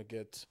they're going to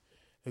get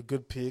a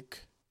good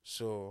pick.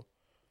 So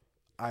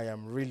I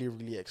am really,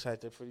 really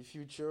excited for the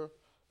future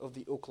of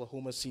the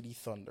Oklahoma City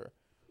Thunder.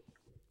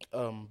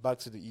 Back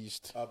to the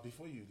East.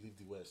 Before you leave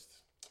the West,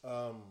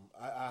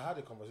 I had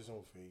a conversation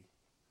with Faye.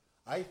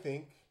 I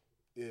think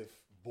if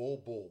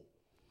Bo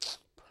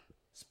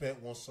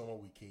spent one summer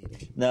with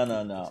KD.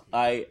 No.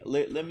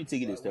 Let me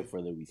take it a step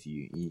further with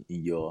you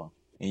in your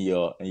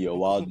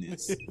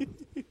wildness.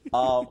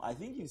 I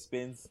think you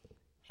spent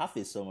half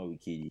a summer with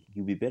KD.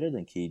 You'll be better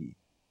than KD.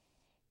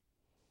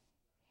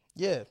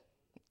 Yeah.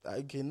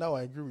 Okay, now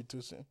I agree with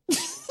Tosin.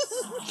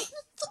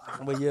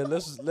 But yeah,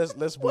 let's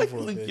move on.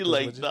 Look you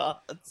like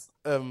that.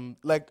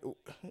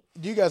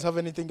 Do you guys have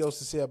anything else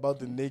to say about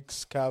the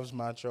Knicks Cavs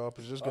matchup?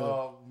 It's just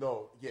gonna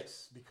No,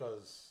 yes,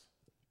 because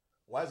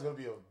why it's going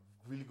to be a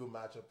really good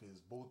matchup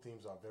is both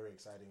teams are very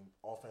exciting,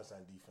 offense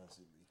and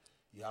defensively.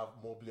 You have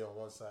Mobley on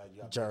one side,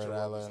 you have Jared Mitchell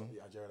Allen. Robinson,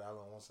 Jared Allen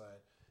on one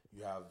side,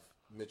 you have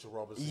Mitchell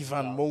Robinson,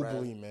 Evan you got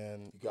Mobley,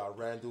 man. You got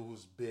Randall,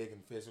 who's big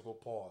and physical,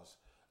 pause,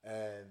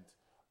 and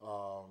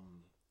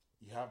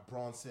you have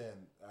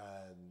Bronson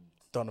and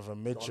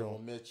Donovan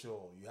Mitchell.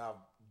 You have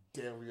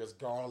Darius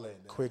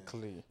Garland.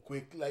 Quickly.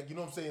 Like, you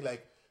know what I'm saying?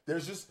 Like,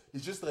 it's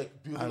just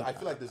like building. I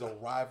feel like there's a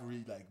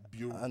rivalry, like,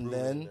 And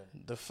then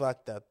the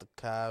fact that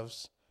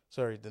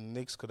the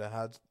Knicks could have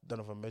had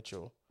Donovan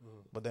Mitchell,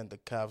 but then the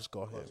Cavs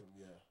got him.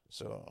 Yeah.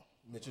 So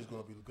Mitchell's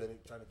going to be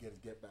trying to get his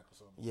get back or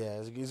something.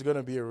 yeah, it's going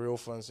to be a real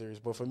fun series.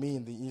 But for me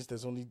in the East,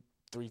 there's only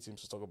 3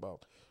 teams to talk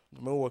about.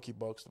 The Milwaukee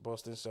Bucks, the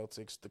Boston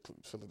Celtics, the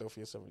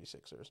Philadelphia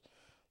 76ers.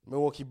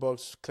 Milwaukee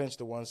Bucks clinched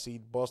the 1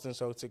 seed. Boston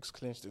Celtics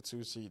clinched the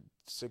 2 seed.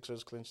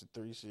 Sixers clinched the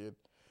 3 seed.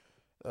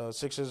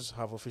 Sixers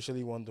have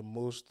officially won the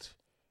most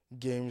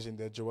games in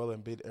their Joel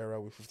Embiid era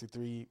with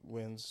 53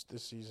 wins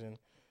this season.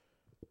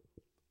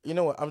 You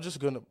know what? I'm just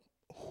going to...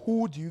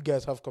 Who do you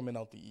guys have coming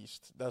out the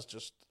East? That's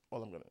just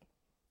all I'm going to...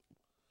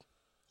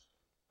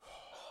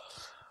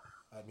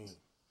 I mean...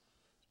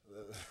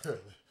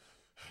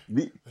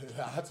 The-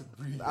 I had to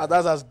breathe.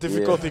 That's as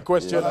difficult a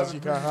question as you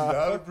can I have.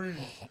 had to breathe.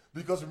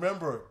 Because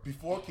remember,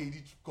 before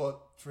KD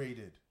got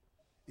traded,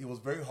 it was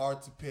very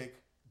hard to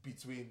pick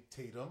between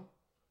Tatum,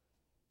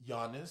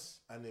 Giannis,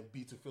 and then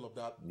B to fill up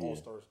that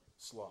All-Star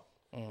slot,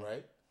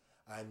 right?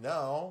 And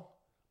now,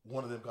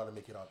 one of them got to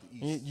make it out the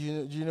East.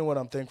 You know what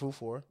I'm thankful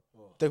for?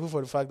 Thankful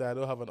for the fact that I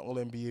don't have an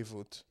All-NBA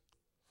vote.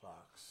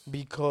 Facts.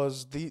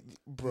 Because Because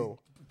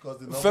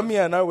the numbers,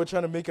 Femi and I were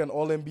trying to make an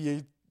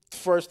All-NBA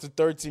first to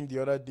third team the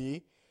other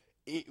day.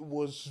 It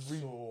was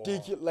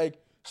ridiculous.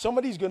 Like,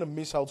 somebody's going to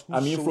miss out.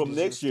 I mean, from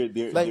next year,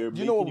 they're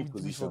you know what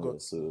making we forgot?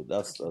 positionless, so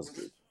that's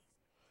good.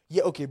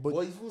 Yeah, okay, but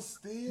well, even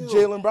still.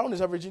 Jaylen Brown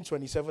is averaging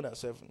 27 at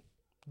 7.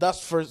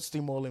 That's first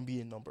team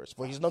All-NBA numbers,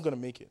 but he's not going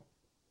to make it.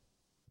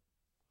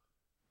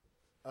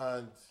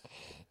 And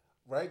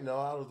right now,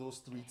 out of those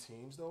 3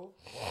 teams, though,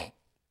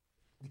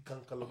 the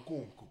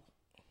Kankalakonko,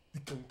 the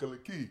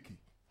Kankalakiki,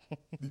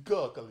 the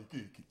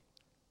Kakalakiki,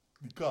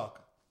 the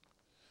Kaka,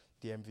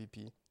 The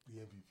MVP. the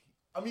MVP.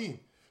 I mean,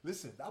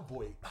 listen, that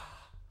boy.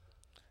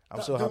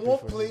 I'm so happy the one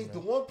for play, him, man. the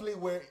one play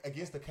where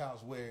against the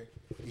Cavs where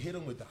he hit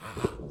him with the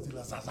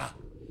Zilla Zaza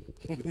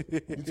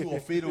into a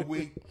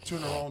fadeaway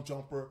turnaround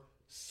jumper,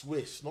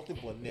 swish, nothing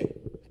but net.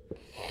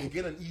 They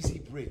get an easy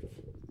break.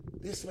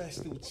 This man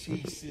still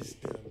chases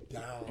them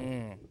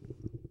down,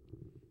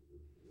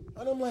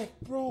 and I'm like,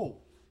 bro,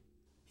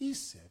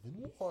 he's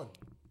 7-1.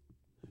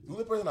 The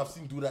only person I've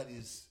seen do that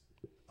is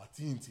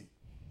Atinti.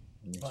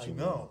 By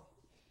now,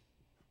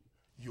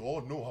 you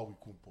all know how we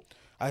kumpo.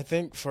 I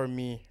think for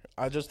me,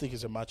 I just think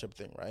it's a matchup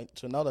thing, right?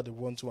 So now that the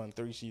 1, 2, and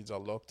 3 seeds are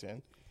locked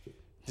in,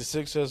 the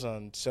Sixers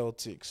and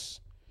Celtics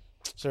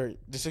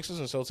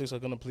are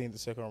going to play in the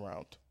second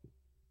round.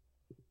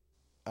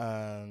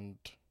 And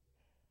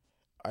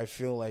I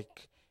feel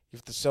like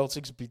if the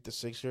Celtics beat the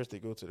Sixers, they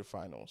go to the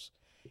finals.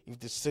 If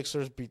the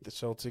Sixers beat the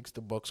Celtics,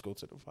 the Bucks go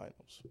to the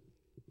finals.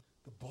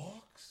 The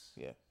Bucks?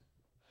 Yeah.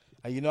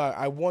 And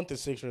I want the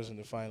Sixers in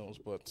the finals,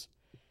 but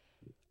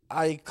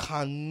I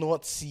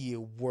cannot see a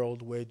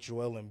world where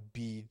Joel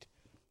Embiid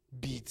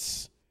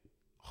beats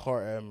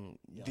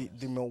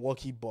the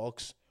Milwaukee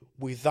Bucks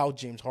without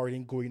James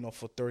Harden going off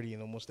for 30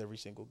 in almost every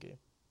single game.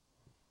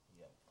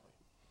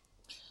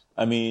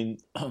 I mean,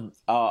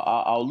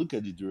 I'll look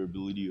at the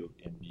durability of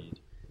Embiid.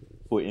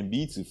 For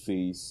Embiid to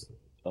face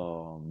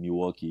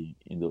Milwaukee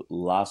in the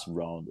last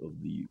round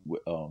of the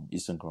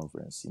Eastern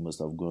Conference, he must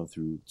have gone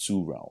through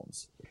 2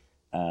 rounds.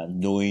 And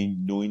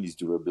knowing his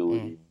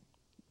durability,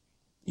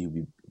 he'll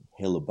be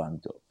hella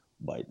banged up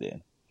by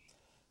then.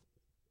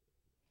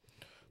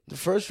 The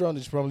first round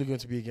is probably going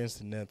to be against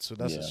the Nets, so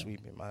that's a Yeah.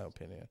 sweep in my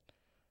opinion.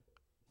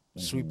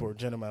 Sweep or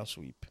gentleman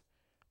sweep.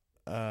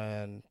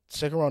 And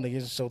second round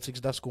against the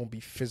Celtics, that's going to be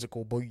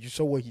physical. But you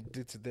saw what he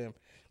did to them.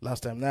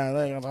 last time. Nah,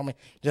 I mean,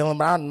 Jalen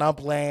Brown not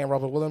playing.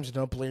 Robert Williams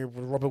not playing.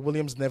 Robert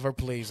Williams never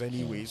plays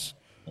anyways.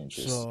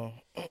 Interesting.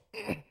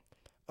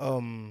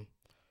 So,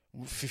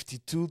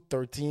 52,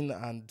 13,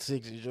 and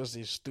 6 is just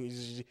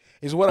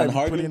is what And I've been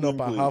Harden putting up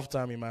didn't at play.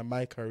 halftime in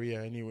my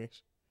career,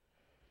 anyways.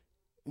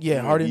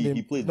 Yeah, No, Harden he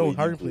didn't. played, No, but he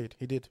Harden didn't play. played.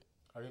 He did.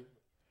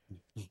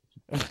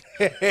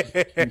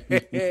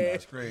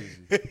 That's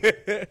crazy. No,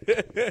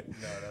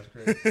 that's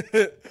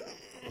crazy.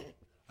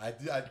 I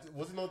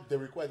wasn't not the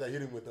request that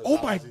hit him with us.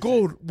 Oh my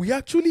God, we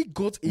actually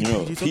got a You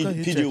know, PJ Tucker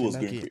hit check PJ in was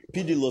that going game.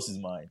 crazy. PJ lost his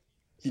mind.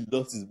 He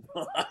lost his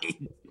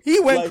mind. He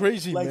went Like-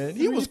 crazy, like man.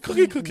 He was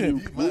 3 cooking.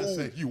 He man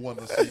said he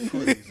wanted to see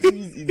crazy.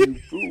 He's in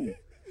the room.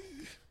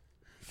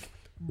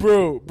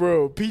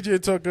 Bro,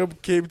 PJ Tucker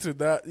came to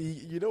that.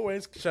 You know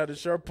when Shannon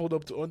Sharp pulled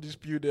up to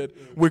Undisputed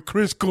with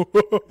Chris Cole?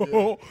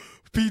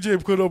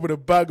 PJ put up with a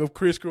bag of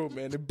Chris Cole,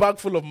 man. A bag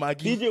full of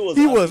Maggie. PJ was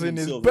He was asking in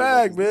his himself,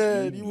 bag, like, "Is this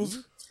man. really He me?"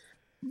 was.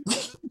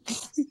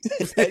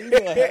 I didn't know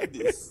I had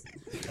this.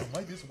 Am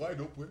I this wide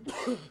open?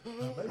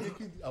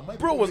 Am I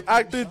Bro was making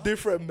acting shots?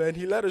 different, man.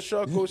 He let a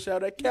shot go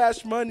shout at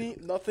cash money,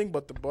 nothing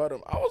but the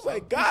bottom. I was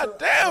like, God I'm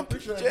damn,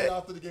 pretty sure PJ.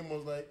 after the game I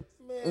was like,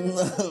 man,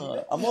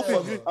 I'm off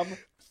of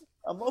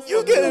I'm off You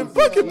of getting those.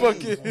 bucket.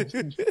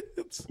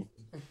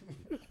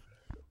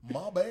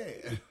 my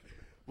bad.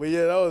 But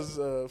yeah, that was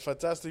a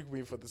fantastic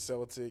win for the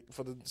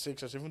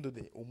Sixers, even though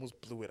they almost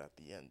blew it at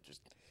the end.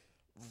 Just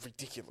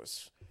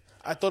ridiculous.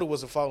 I thought it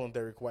was a foul on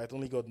Derek White.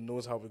 Only God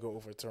knows how we got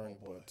overturned.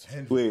 But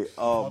Wait,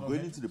 going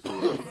into the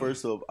play.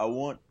 First off, I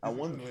want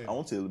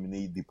to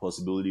eliminate the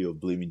possibility of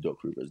blaming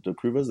Doc Rivers.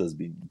 Doc Rivers has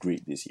been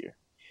great this year.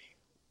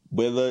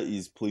 Whether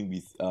he's playing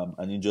with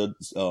an injured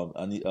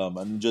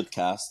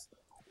cast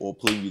or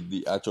playing with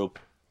the actual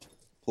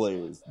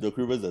players, Doc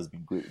Rivers has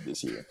been great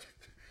this year.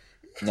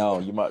 Now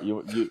you might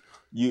want to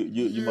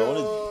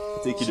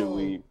take it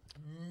away.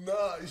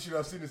 Nah, you should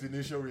have seen his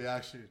initial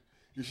reaction.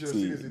 You should have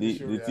See, seen his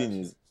initial the reaction. thing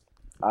is,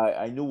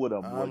 I know what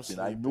I'm I'm watching.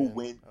 I know sleeping.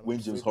 when I'm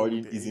James sleeping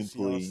Harden with the isn't AC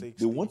on playing, 60.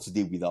 they want to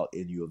stay without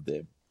any of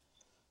them.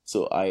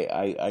 So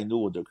I know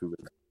what Doc Rivers.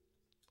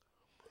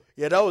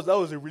 yeah, that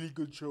was a really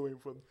good showing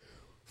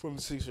from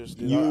the Sixers.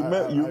 dude. You I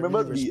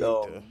remember really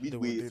the respect midway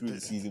what they through the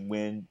did. season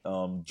when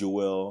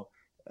Joel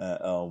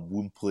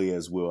wouldn't play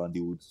as well and they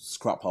would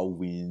scrap out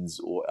wins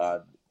or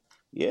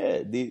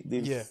they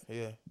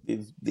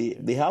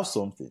have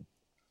something.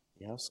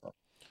 They have something.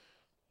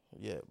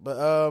 Yeah, but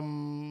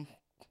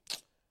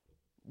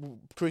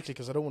quickly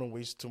because I don't want to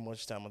waste too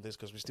much time on this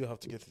because we still have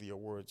to get to the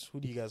awards. Who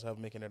do you guys have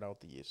making it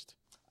out the East?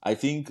 I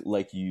think,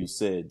 like you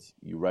said,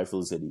 you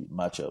rightfully said it,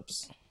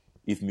 matchups.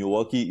 If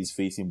Milwaukee is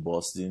facing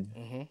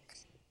Boston,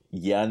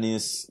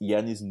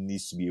 Giannis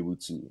needs to be able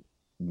to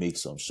make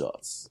some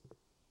shots.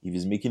 If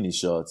he's making his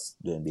shots,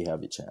 then they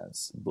have a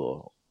chance.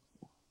 But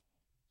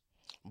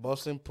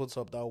Boston puts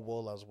up that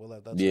wall as well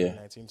as that Yeah.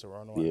 2019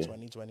 Toronto Yeah. and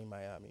 2020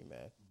 Miami,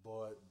 man.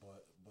 But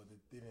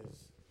the thing is,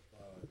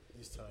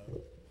 this time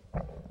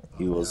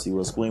he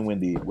was playing when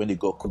they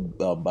got cooked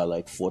by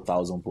like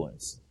 4,000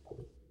 points.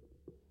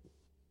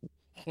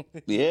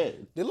 Yeah,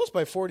 They lost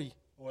by 40.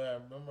 well, I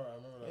remember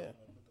that. Yeah.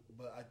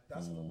 But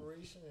that's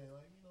preparation,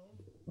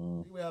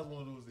 and he has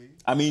one of those days.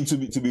 I mean, to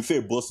be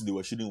fair, Boston, they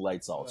were shooting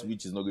lights out,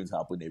 which is not going to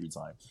happen every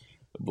time.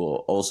 But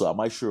also, am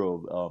I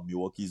sure of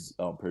Milwaukee's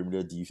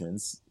perimeter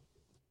defense?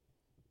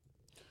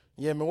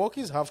 Yeah,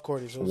 Milwaukee's half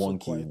court is also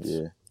Wonky,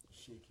 quite.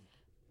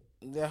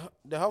 yeah.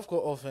 The half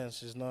court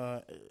offense is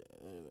not.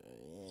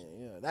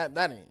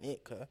 That ain't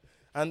it, cuz.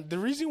 And the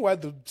reason why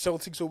the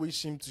Celtics always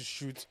seem to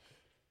shoot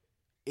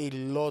a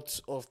lot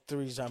of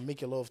threes and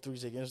make a lot of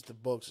threes against the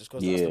Bucks is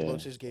because that's the Yeah.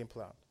 Bucks' game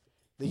plan.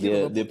 They give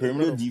a lot- The a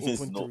perimeter lot of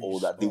defense is open not all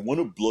threes. that. They want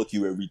to block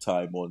you every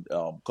time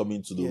on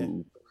coming to the Yeah.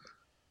 hoop.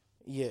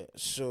 Yeah,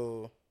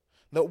 so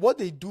now what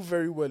they do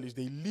very well is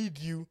they lead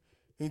you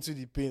into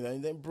the paint,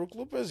 and then Brook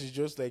Lopez is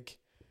just like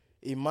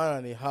a man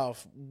and a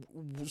half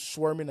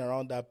swarming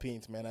around that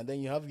paint, man. And then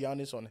you have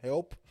Giannis on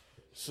help,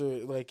 so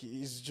like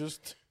it's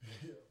just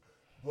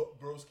But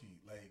broski,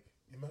 like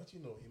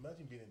imagine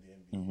being in the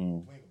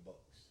NBA, playing the Bucks.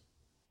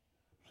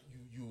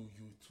 You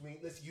twin.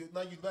 You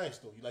nice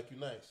though. You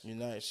nice. you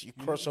nice. You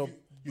cross up.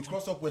 You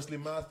cross up Wesley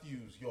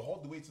Matthews. You're all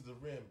the way to the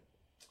rim.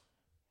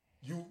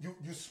 You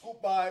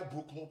scoop by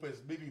Brook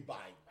Lopez, maybe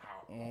by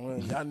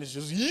Giannis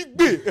just yeet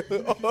me.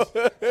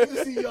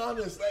 you see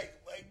Giannis, like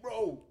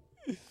bro.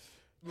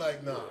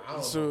 Like nah, I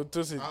don't So know.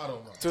 Tosin, I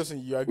don't know.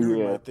 Tosin, you agree with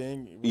Yeah. my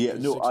thing? with Yeah, the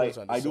no, Sixers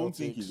and the I don't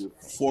think Celtics? it's a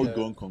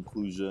foregone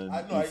conclusion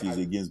I know, if he's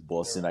I- against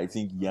Boston. I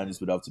think Giannis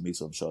would have to make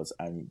some shots,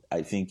 and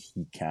I think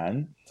he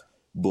can.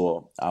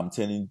 But I'm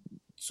tending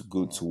to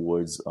go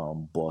towards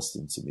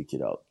Boston to make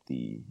it out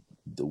the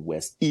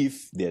West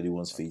if they're the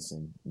ones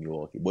facing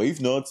Milwaukee. But if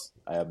not,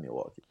 I have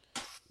Milwaukee.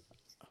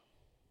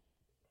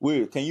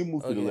 Wait, can you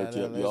move to the Okay, left?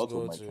 and then You're let's out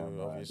of go my to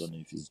camera. I obvious- don't know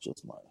if it's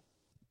just mine.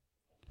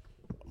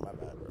 My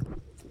bad, bro.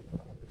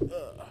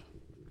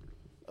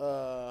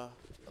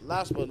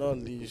 Last but not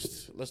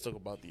least, let's talk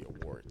about the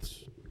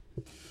awards.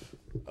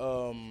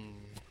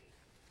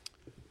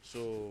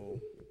 So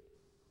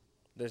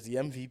there's the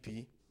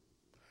MVP,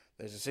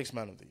 there's the Sixth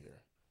Man of the Year,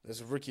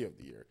 There's a rookie of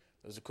the year.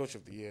 There's a coach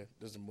of the year.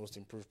 There's the most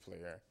improved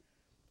player.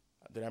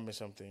 Did I miss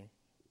something?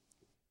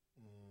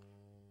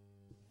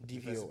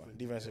 DPO,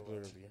 defensive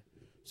player of the year.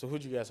 So who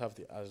do you guys have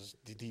as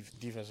the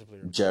defensive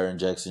player? Jaren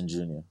Jackson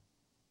Jr.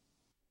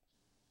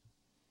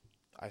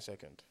 I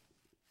second.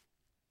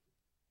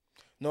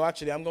 No,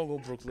 actually, I'm gonna go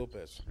Brook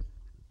Lopez.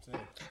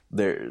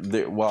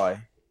 Same.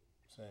 Why?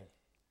 Same.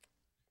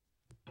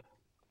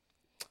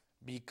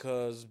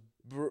 Because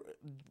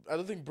I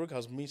don't think Brook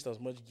has missed as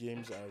much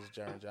games as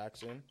Jaren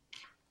Jackson.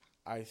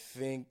 I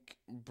think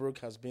Brook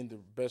has been the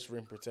best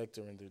rim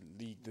protector in the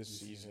league this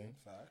season.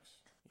 Facts.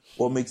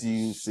 What makes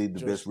you say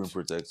the best rim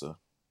protector?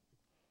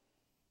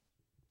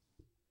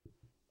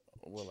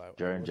 Well,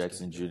 Jaren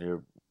Jackson Jr.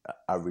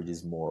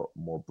 averages more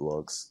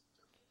blocks.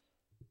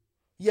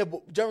 Yeah,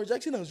 but Jaren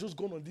Jackson has just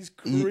gone on this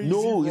crazy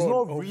No, it's run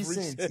not of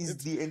recent. It's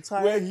recent the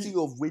entirety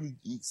of when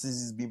since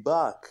he's been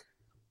back.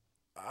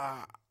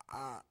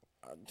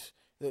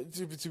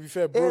 To be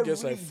fair, bro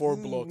gets like 4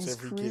 game blocks is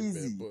every game,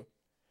 crazy. man.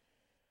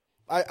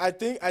 But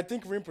I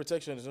think rim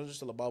protection is not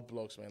just all about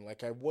blocks, man.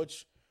 Like I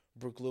watch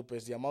Brook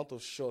Lopez, the amount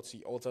of shots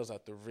he alters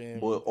at the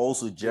rim. But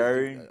also,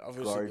 Jaren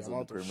obviously, guards the on the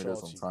amount of perimeter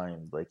shots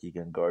sometimes. Like he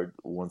can guard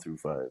 1 through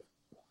 5.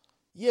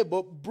 Yeah,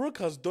 but Brook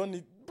has done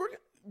it.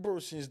 Bro,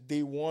 since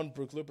day one,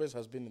 Brook Lopez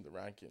has been in the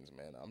rankings,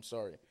 man. I'm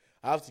sorry.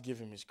 I have to give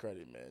him his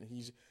credit, man.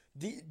 He's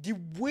the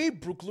way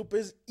Brook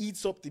Lopez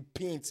eats up the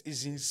paint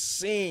is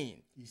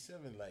insane. He's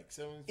 7.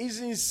 It's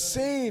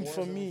insane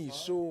for 7, me. 5.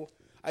 So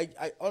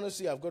I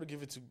honestly I've got to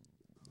give it to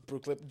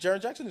Brook Lopez.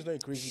 Jaren Jackson is not a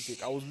crazy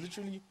pick. I was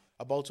literally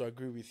about to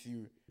agree with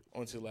you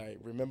until I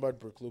remembered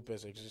Brook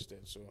Lopez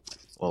existed. So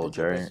Well, Brook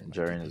Lopez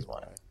Jaren my is DP.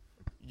 mine.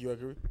 You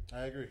agree?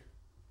 I agree.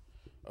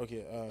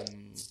 Okay.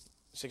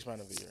 6th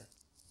man of the year.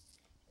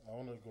 I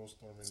want to go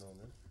Stormy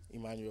Norman.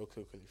 Emmanuel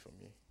quickly for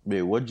me.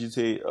 Wait, what did you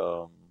say,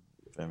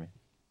 Femi?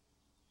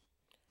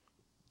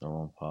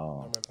 Norman Powell.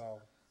 Norman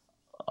Powell.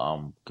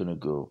 I'm gonna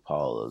go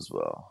Powell as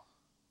well.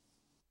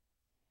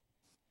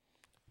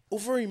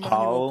 Over Emmanuel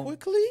Powell?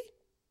 quickly?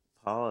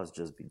 Powell has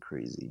just been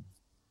crazy.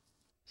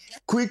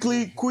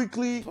 Quickly.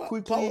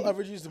 Powell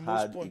averages the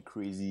most had a points.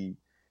 crazy.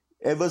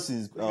 Ever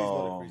since Quickly is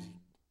not crazy.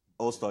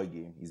 All-Star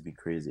game, he's been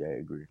crazy. I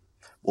agree.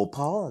 Well,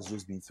 Powell has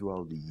just been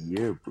throughout the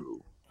year,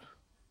 bro.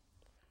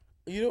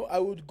 You know, I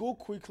would go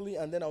quickly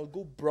and then I would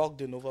go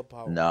Brogdon over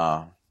Powell.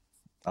 Nah,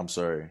 I'm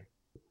sorry.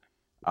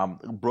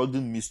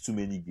 Brogdon missed too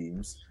many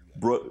games.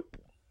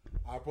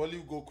 I'll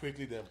probably go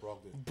quickly then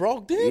Brogdon.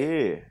 Brogdon?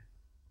 Yeah.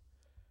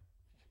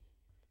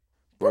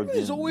 Brogdon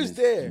is always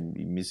there.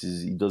 He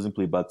misses. He doesn't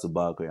play back to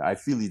back. I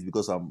feel it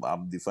because I'm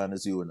the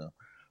fantasy owner.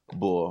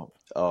 But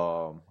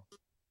I'll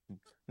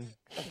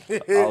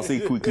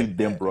say quickly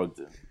then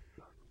Brogdon.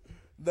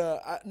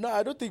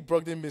 I don't think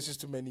Brogdon misses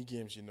too many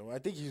games. You know, I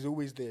think he's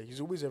always there. He's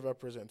always ever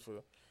present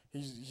for.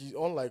 He's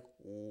on like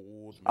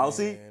old. Man, I'll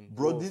say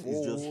Brogdon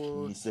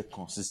is just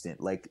consistent.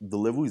 Like the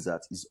level is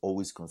at is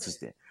always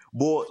consistent.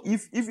 But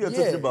if you're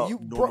talking about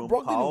Norman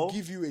Brogdon Powell, will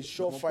give you a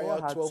Norman Powell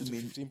surefire had 12 to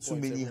 15 points. too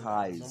many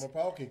highs. Norman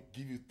Powell can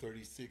give you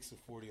 36 to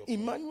 40.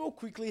 Emmanuel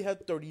quickly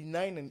had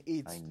 39 and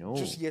 8. I know.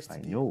 Just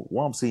yesterday. I know.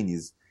 What I'm saying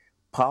is,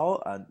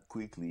 Powell and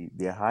Quickly,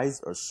 their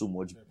highs are so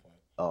much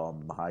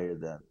higher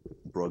than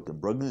Brogdon.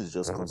 Brogdon is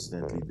just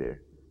consistently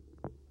there.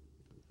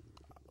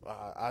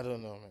 I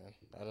don't know, man.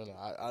 I don't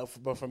know.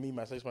 But for me,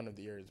 my 6th man of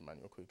the year is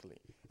Emmanuel quickly.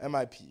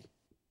 MIP.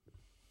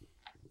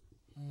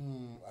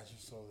 I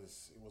just saw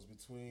this. It was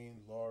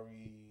between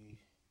Laurie,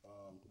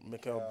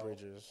 Mikal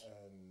Bridges,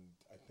 and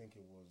I think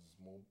it was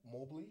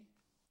Mobley.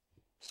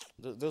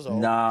 Those are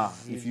Nah,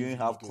 really, if you ain't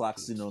have really good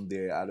Clarkson picks. on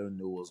there, I don't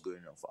know what's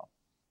going on, fam.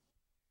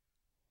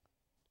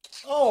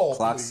 Oh,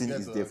 Clarkson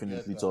please, is get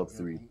definitely that. top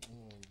 3.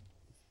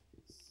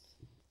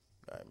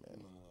 Alright,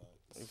 man.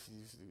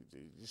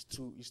 It's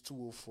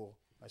 2:04.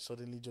 I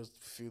suddenly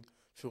just feel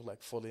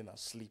like falling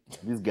asleep.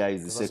 This guy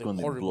is the That's a second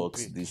in horrible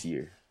blocks pick. this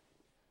year.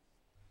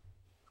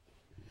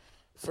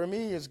 For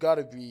me, it's got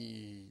to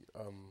be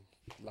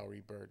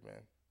Lowry Bird,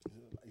 man.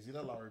 Is it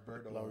a Larry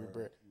Bird or Lowry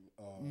Bird.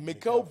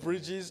 Mikal Mikal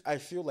Bridges, I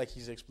feel like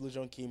his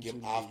explosion came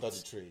too after late.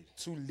 the trade?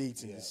 Too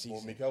late in Yeah, the but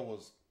season. Mikal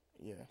was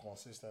Yeah.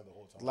 consistent the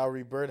whole time.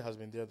 Lowry Bird has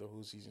been there the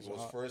whole season. He So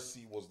was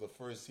the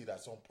first seed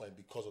at some point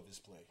because of his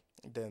play.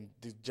 then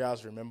the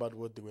Jazz remembered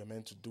what they were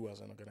meant to do as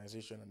an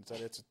organization and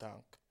decided to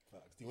tank.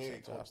 Facts. The way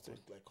they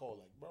Fantastic. call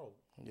bro,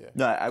 Yeah.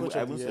 No, I Coach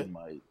of the would year? say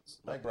my.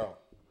 Mike Brown.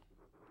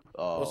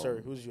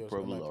 Sorry, who's yours?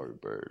 Probably MIP. Larry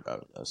Bird.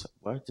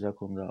 Why did I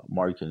come down?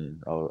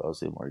 Marketing. I'll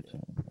say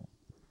marketing.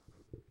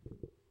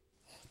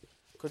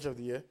 Coach of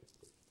the year?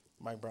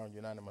 Mike Brown,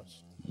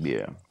 unanimous.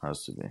 Yeah,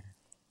 has to be.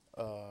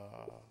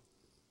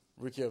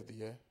 Rookie of the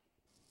year?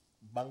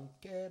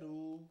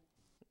 Banquero.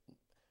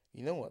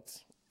 You know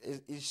what?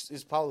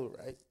 It's Paulo,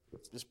 right?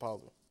 It's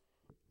Paulo.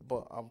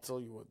 But I'm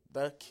telling you what,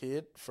 that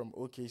kid from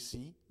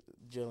OKC,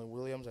 Jalen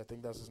Williams, I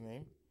think that's his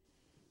name.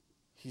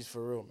 He's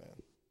for real,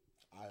 man.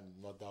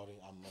 I'm not doubting.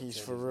 He's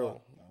for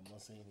real. I'm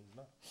not saying he's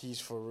not. He's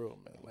for real,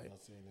 man. I'm Like,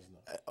 not saying he's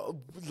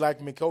not. like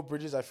Mikal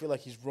Bridges, I feel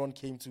like his run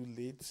came too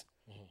late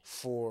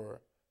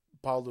for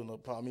Paulo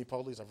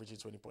is averaging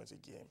 20 points a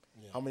game.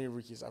 Yeah. How many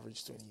rookies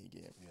average 20 a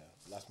game?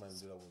 Yeah, last man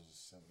did that was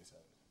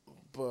 77.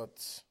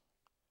 But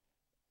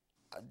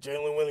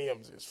Jalen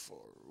Williams is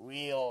for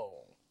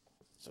real.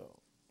 So,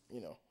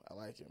 I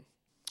like him.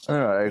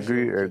 I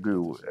agree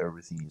with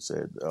everything you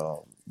said.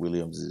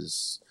 Williams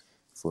is,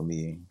 for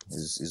me,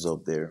 is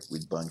up there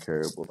with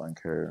Banker, but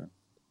Banker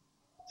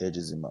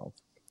edges him out.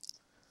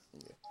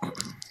 Yeah.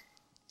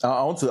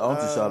 I want to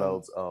shout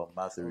out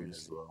Matthews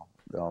as well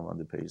on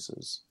the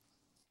Pacers.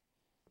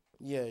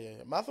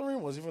 Yeah.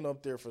 Mathurin was even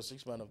up there for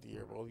 6th man of the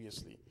year, but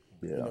obviously,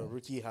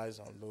 rookie highs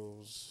and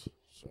lows.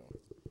 So,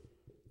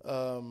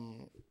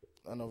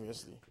 and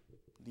obviously,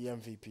 the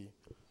MVP,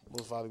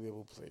 most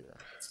valuable player,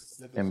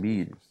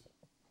 Embiid.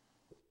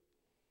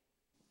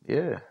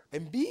 Yeah.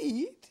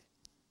 Embiid.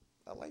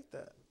 I like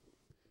that.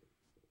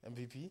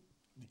 MVP.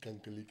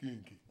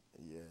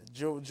 Yeah,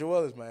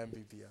 Joel is my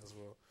MVP as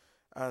well,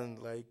 and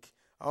I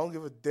don't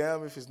give a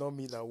damn if it's not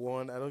me that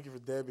won. I don't give a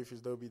damn if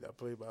it's not me that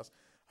played bass.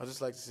 I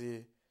just like to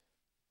say,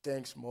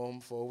 thanks, Mom,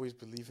 for always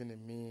believing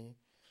in me.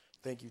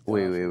 Thank you. Dad,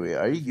 Wait.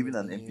 Are you giving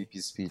an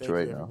MVP speech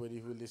right now? Thank you, everybody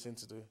who listened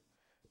to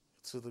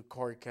the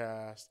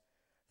COURCAST.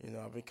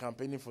 I've been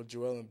campaigning for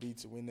Joel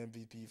Embiid to win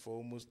MVP for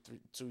almost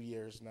 3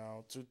 years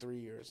now, 3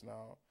 years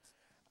now,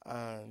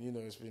 and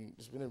it's been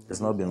a really it's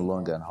not been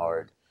long and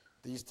hard.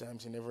 These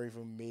times he never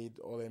even made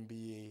All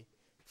NBA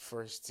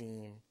first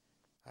team,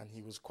 and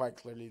he was quite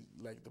clearly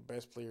the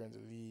best player in the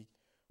league.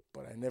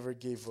 But I never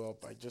gave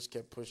up. I just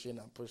kept pushing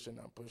and pushing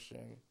and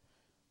pushing.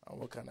 And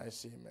what can I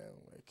say, man?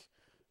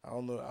 I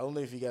don't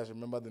know if you guys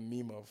remember the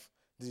meme of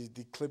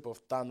the clip of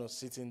Thanos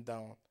sitting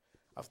down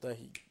after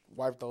he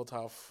wiped out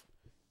half.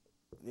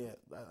 Yeah,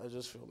 I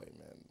just feel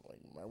man,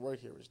 my work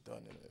here is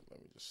done in it. Let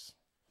me just.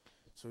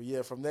 So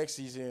yeah, from next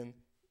season,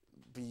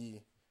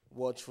 be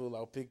watchful.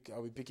 I'll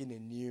be picking a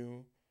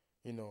new,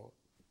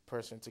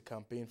 person to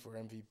campaign for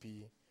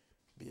MVP.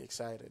 Be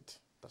excited.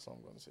 That's all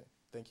I'm gonna say.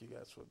 Thank you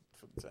guys for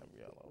the time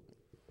you allowed me.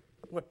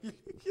 What are you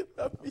looking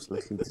at me?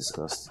 Absolutely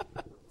disgusting.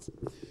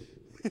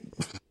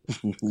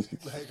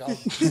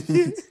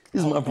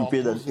 He's not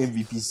prepared an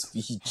MVP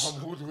speech. I'm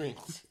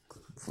hoodwinked.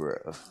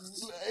 Bro.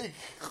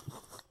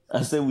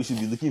 I said we should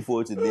be looking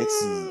forward to next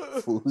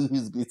season for who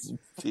is going to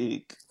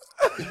pick.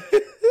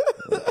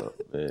 Oh,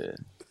 man.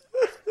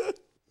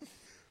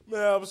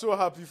 Man, I'm so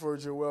happy for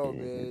Joel,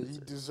 man. He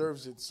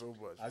deserves it so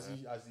much. As he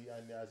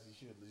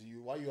should.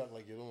 Why you act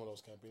like you don't know what I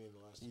was campaigning the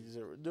last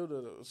year?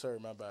 No. Sorry,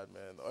 my bad,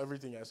 man.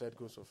 Everything I said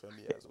goes for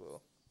Femi as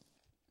well.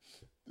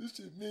 This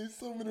shit means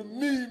something to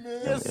me,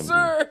 man. Yes,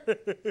 sir.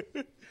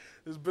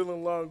 It's been a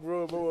long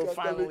road, but we're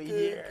finally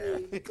here.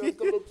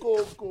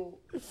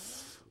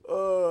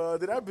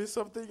 Did I miss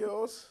something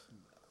else?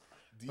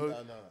 No.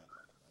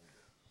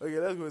 Okay,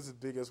 let's go to the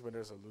biggest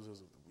winners and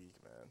losers of the week,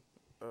 man.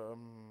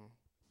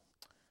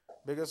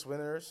 Biggest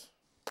winners.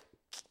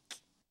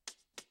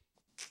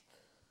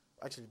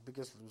 Actually,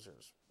 biggest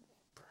losers.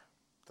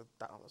 The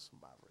Dallas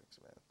Mavericks,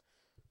 man.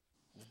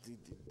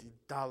 The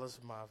Dallas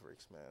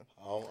Mavericks, man.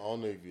 I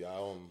don't know if you.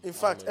 In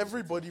fact,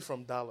 everybody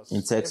from Dallas.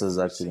 In Texas,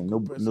 actually,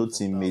 no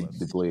team made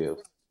the playoff.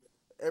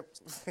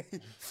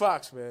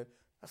 Facts, man.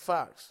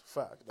 Facts.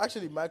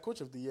 Actually, my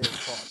coach of the year is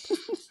Pop.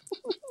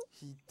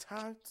 He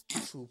tanked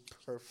to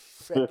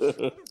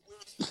perfection.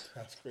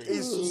 That's crazy.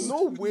 There's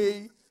no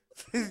way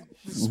the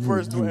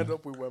Spurs don't end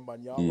up with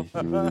Wembanyama.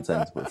 He really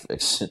tanked to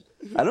perfection.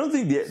 I don't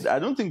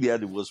think they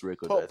had the worst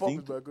record. Pop I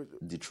think is my coach.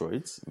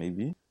 Detroit,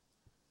 maybe.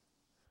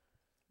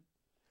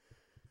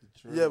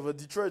 Yeah, but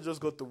Detroit just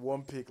got the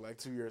 1 pick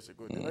 2 years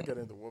ago. They're not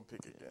getting the 1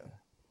 pick again.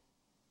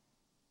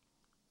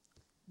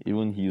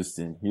 Even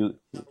Houston. Well,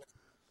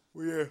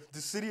 yeah, the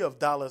city of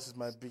Dallas is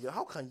my biggest.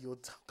 How can you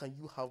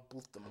have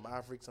both the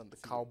Mavericks and the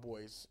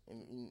Cowboys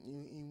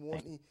in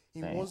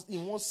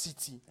one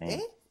city? Eh?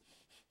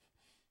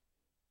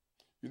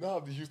 You now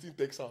have the Houston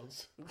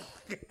Texans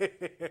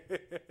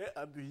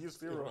and the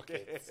Houston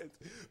Rockets.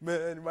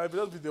 Man, it might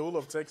just be the whole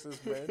of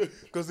Texas, man,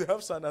 because they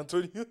have San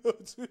Antonio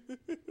too.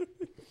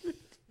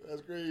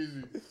 That's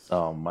crazy.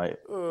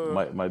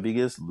 My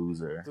biggest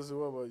loser What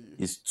about you?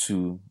 is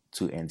two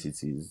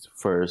entities.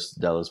 First,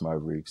 Dallas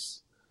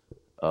Mavericks.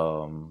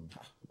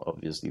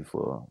 Obviously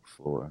for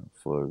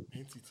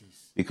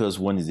Entities. because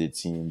one is a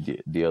team,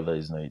 the other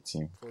is not a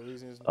team. For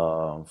reasons.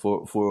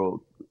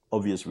 For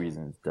obvious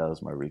reasons,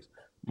 Dallas Mavericks.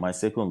 My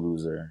second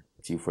loser,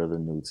 till further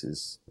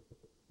notice,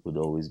 would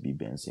always be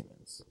Ben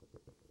Simmons.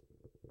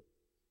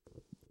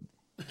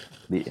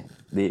 They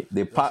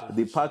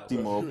packed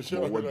him up.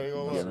 But what they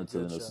are not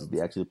telling us is they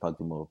actually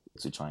packed him up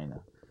to China.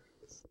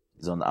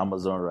 He's on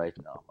Amazon right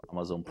now,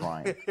 Amazon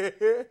Prime.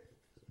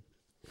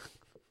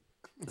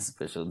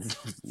 Special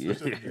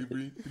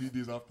delivery 3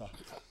 days after. I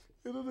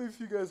don't know if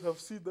you guys have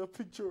seen that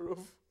picture of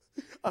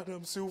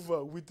Adam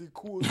Silver with the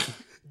quote,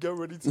 "Get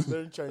ready to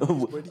learn Chinese."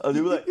 And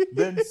they were like,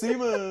 Ben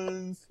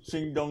Simmons,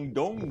 Shing Dong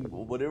Dong,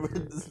 or whatever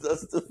that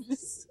stuff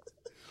is.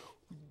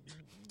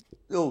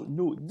 No,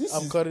 this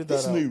is not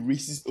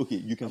racist. Okay,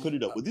 you can cut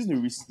it out, but this is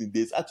not racist.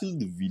 There's actually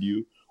the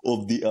video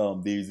of the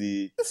there's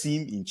a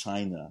team in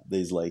China that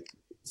is like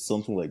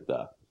something like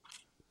that.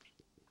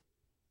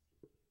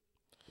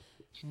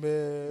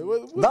 Man,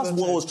 That's that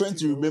what I was Chinese trying to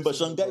team remember. always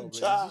Shanghai about, man? Is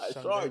it Shanghai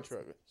Sharks.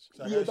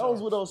 Sharks? Yeah, that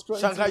was what I was trying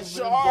Shanghai to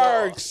remember.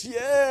 Sharks,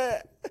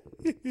 yeah.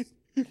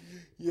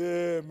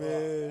 Yeah,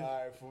 man.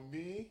 All right, for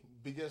me,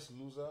 biggest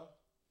loser,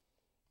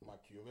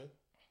 Mark Cuban.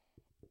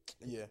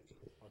 Yeah.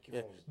 Mark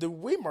Cuban Yeah. was The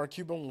way Mark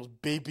Cuban was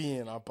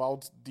babying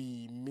about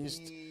the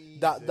missed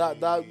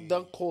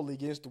that call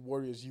against the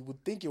Warriors, you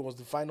would think it was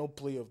the final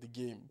play of the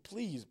game.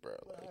 Please, bro.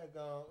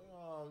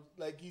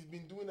 like he's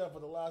been doing that for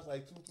the last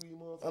like 2-3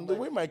 months. And the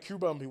way Mark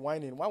Cuban be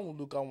whining, why won't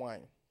Luka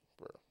whine,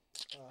 bro?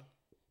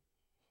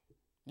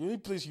 The only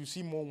place you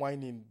see more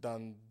whining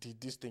than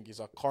this thing is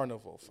a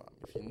carnival, fam.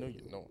 If you know,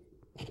 you know.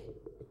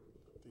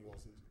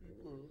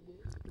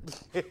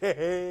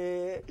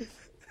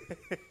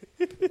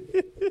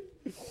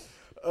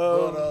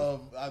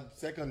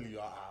 Secondly,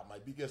 my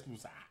biggest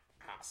loser,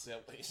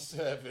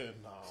 7.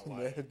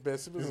 Man, Ben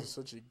Simmons is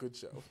such a good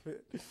show.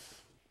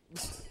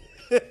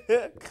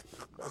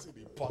 That's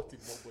they packed him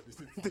up, but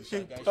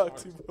They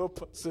packed him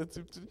up and sent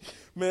him to.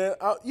 Man,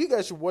 you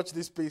guys should watch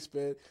this space,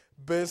 man.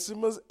 Ben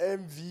Simmons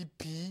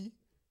MVP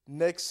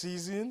next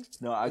season.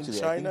 No, actually,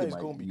 in China I think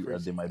is going to be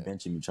crazy. they might man.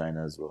 bench him in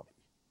China as well.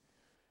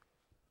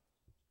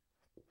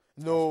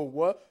 No,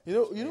 what?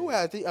 You know where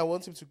I think I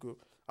want him to go?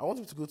 I want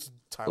him to go to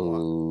Taiwan.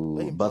 Oh,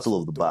 Let him Battle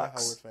of the Dwight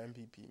Backs. Howard for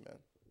MVP, man.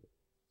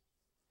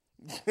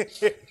 That's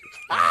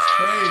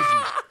crazy.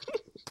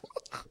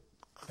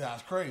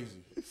 That's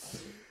crazy.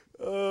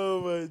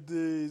 Oh my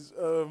days.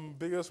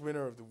 Biggest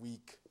winner of the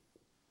week.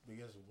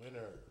 Biggest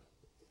winner.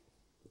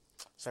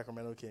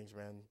 Sacramento Kings,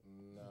 man.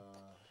 Nah.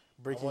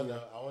 Breaking.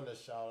 I want a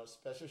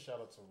special shout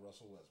out to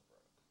Russell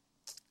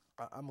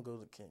Westbrook. I'm gonna go to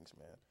the Kings,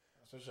 man.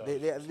 Special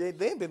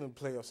They ain't been in the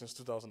playoffs since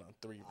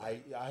 2003. Bro.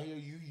 I hear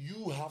you.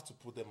 You have to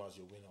put them as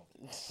your winner.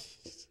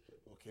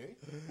 Okay?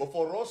 But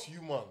for us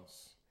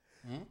humans,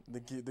 The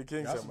it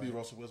Kings has are to be my-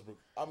 Russell Westbrook.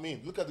 I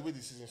mean, look at the way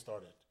the season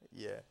started.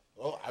 Yeah.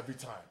 Oh, every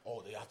time.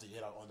 Oh, they have to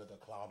get out under the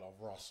cloud of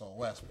Russell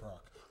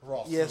Westbrook.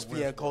 Russell ESPN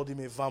Westbrook. called him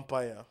a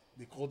vampire.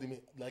 They called him,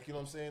 like, you know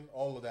what I'm saying?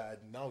 All of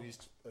that. Now he's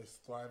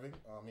thriving.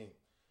 I mean,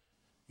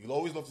 you'll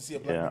always love to see a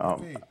black man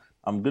fade.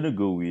 I'm gonna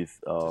go with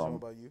What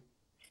about you?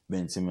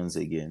 Ben Simmons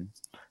again.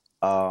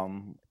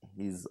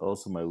 He's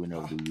also my winner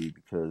of the week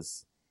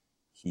because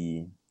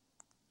he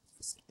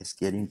is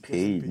getting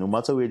paid. No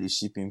matter where they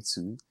ship him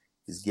to,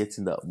 he's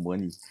getting that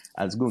money.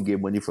 And he's going to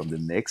get money from the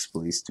next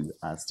place too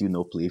and still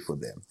not play for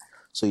them.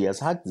 So he has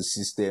hacked the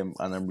system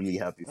and I'm really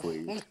happy for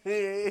him.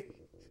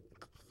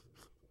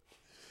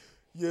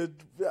 Yeah,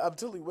 I'm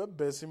telling you, when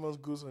Ben Simmons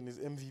goes on his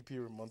MVP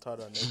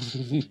remontada next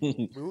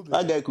season, we'll be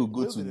That there. guy could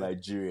go We'll to be there.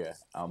 Nigeria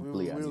and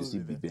play and we'll he'll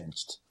still be be there.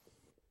 benched.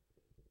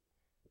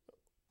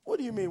 What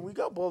do you mean? We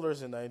got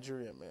ballers in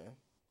Nigeria, man.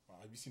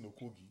 Have you seen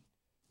Okogie?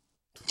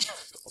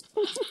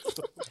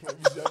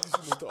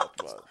 Stop,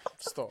 man.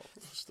 Stop.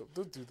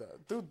 Don't do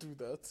that. Don't do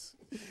that.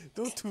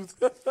 Don't do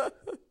that.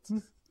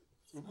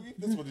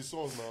 That's for the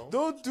songs now.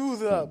 Don't do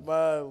that,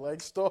 man. Like,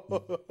 stop.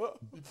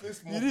 He plays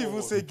small You didn't even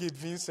forward. say Gabe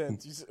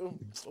Vincent. You said,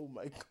 oh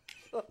my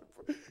God.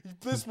 You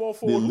play small They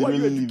forward. Who are you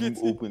literally leave him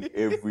educating? open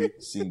every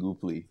single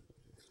play.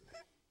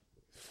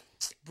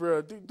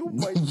 Bruh, dude, don't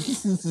mind me.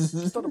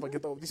 Start up and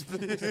get out of this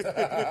place.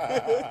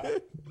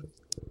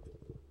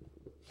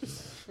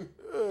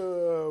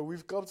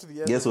 We've come to the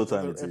end Guess of what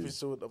time another it is?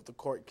 episode of the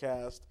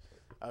COURCAST.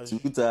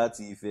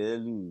 2:30,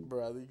 Felu.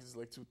 Bro, I think it's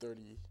like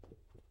 2:30.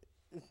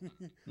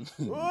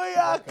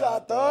 Oya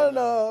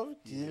Katana,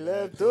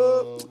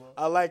 Kileto.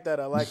 I like that.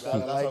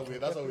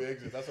 That's how we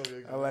exit.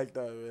 I like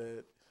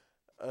that,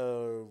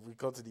 man. We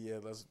come to the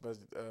end.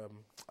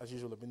 As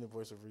usual, I've been the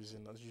voice of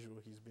reason. As usual,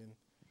 he's been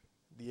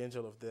the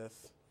angel of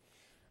death.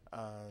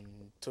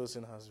 And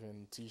Tosin has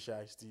been T.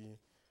 Shiesty,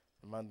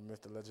 the man, the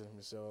myth, the legend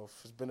himself.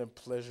 It's been a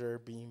pleasure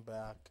being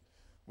back.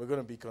 We're going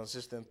to be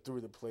consistent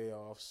through the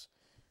playoffs.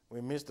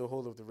 We missed the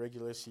whole of the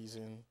regular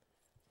season,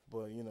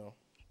 but, you know,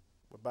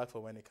 we're back for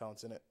when it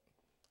counts, innit?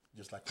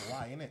 Just like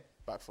Kawhi, innit?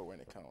 Back for when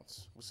it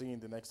counts. We'll see you in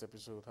the next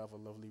episode. Have a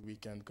lovely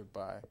weekend.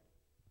 Goodbye.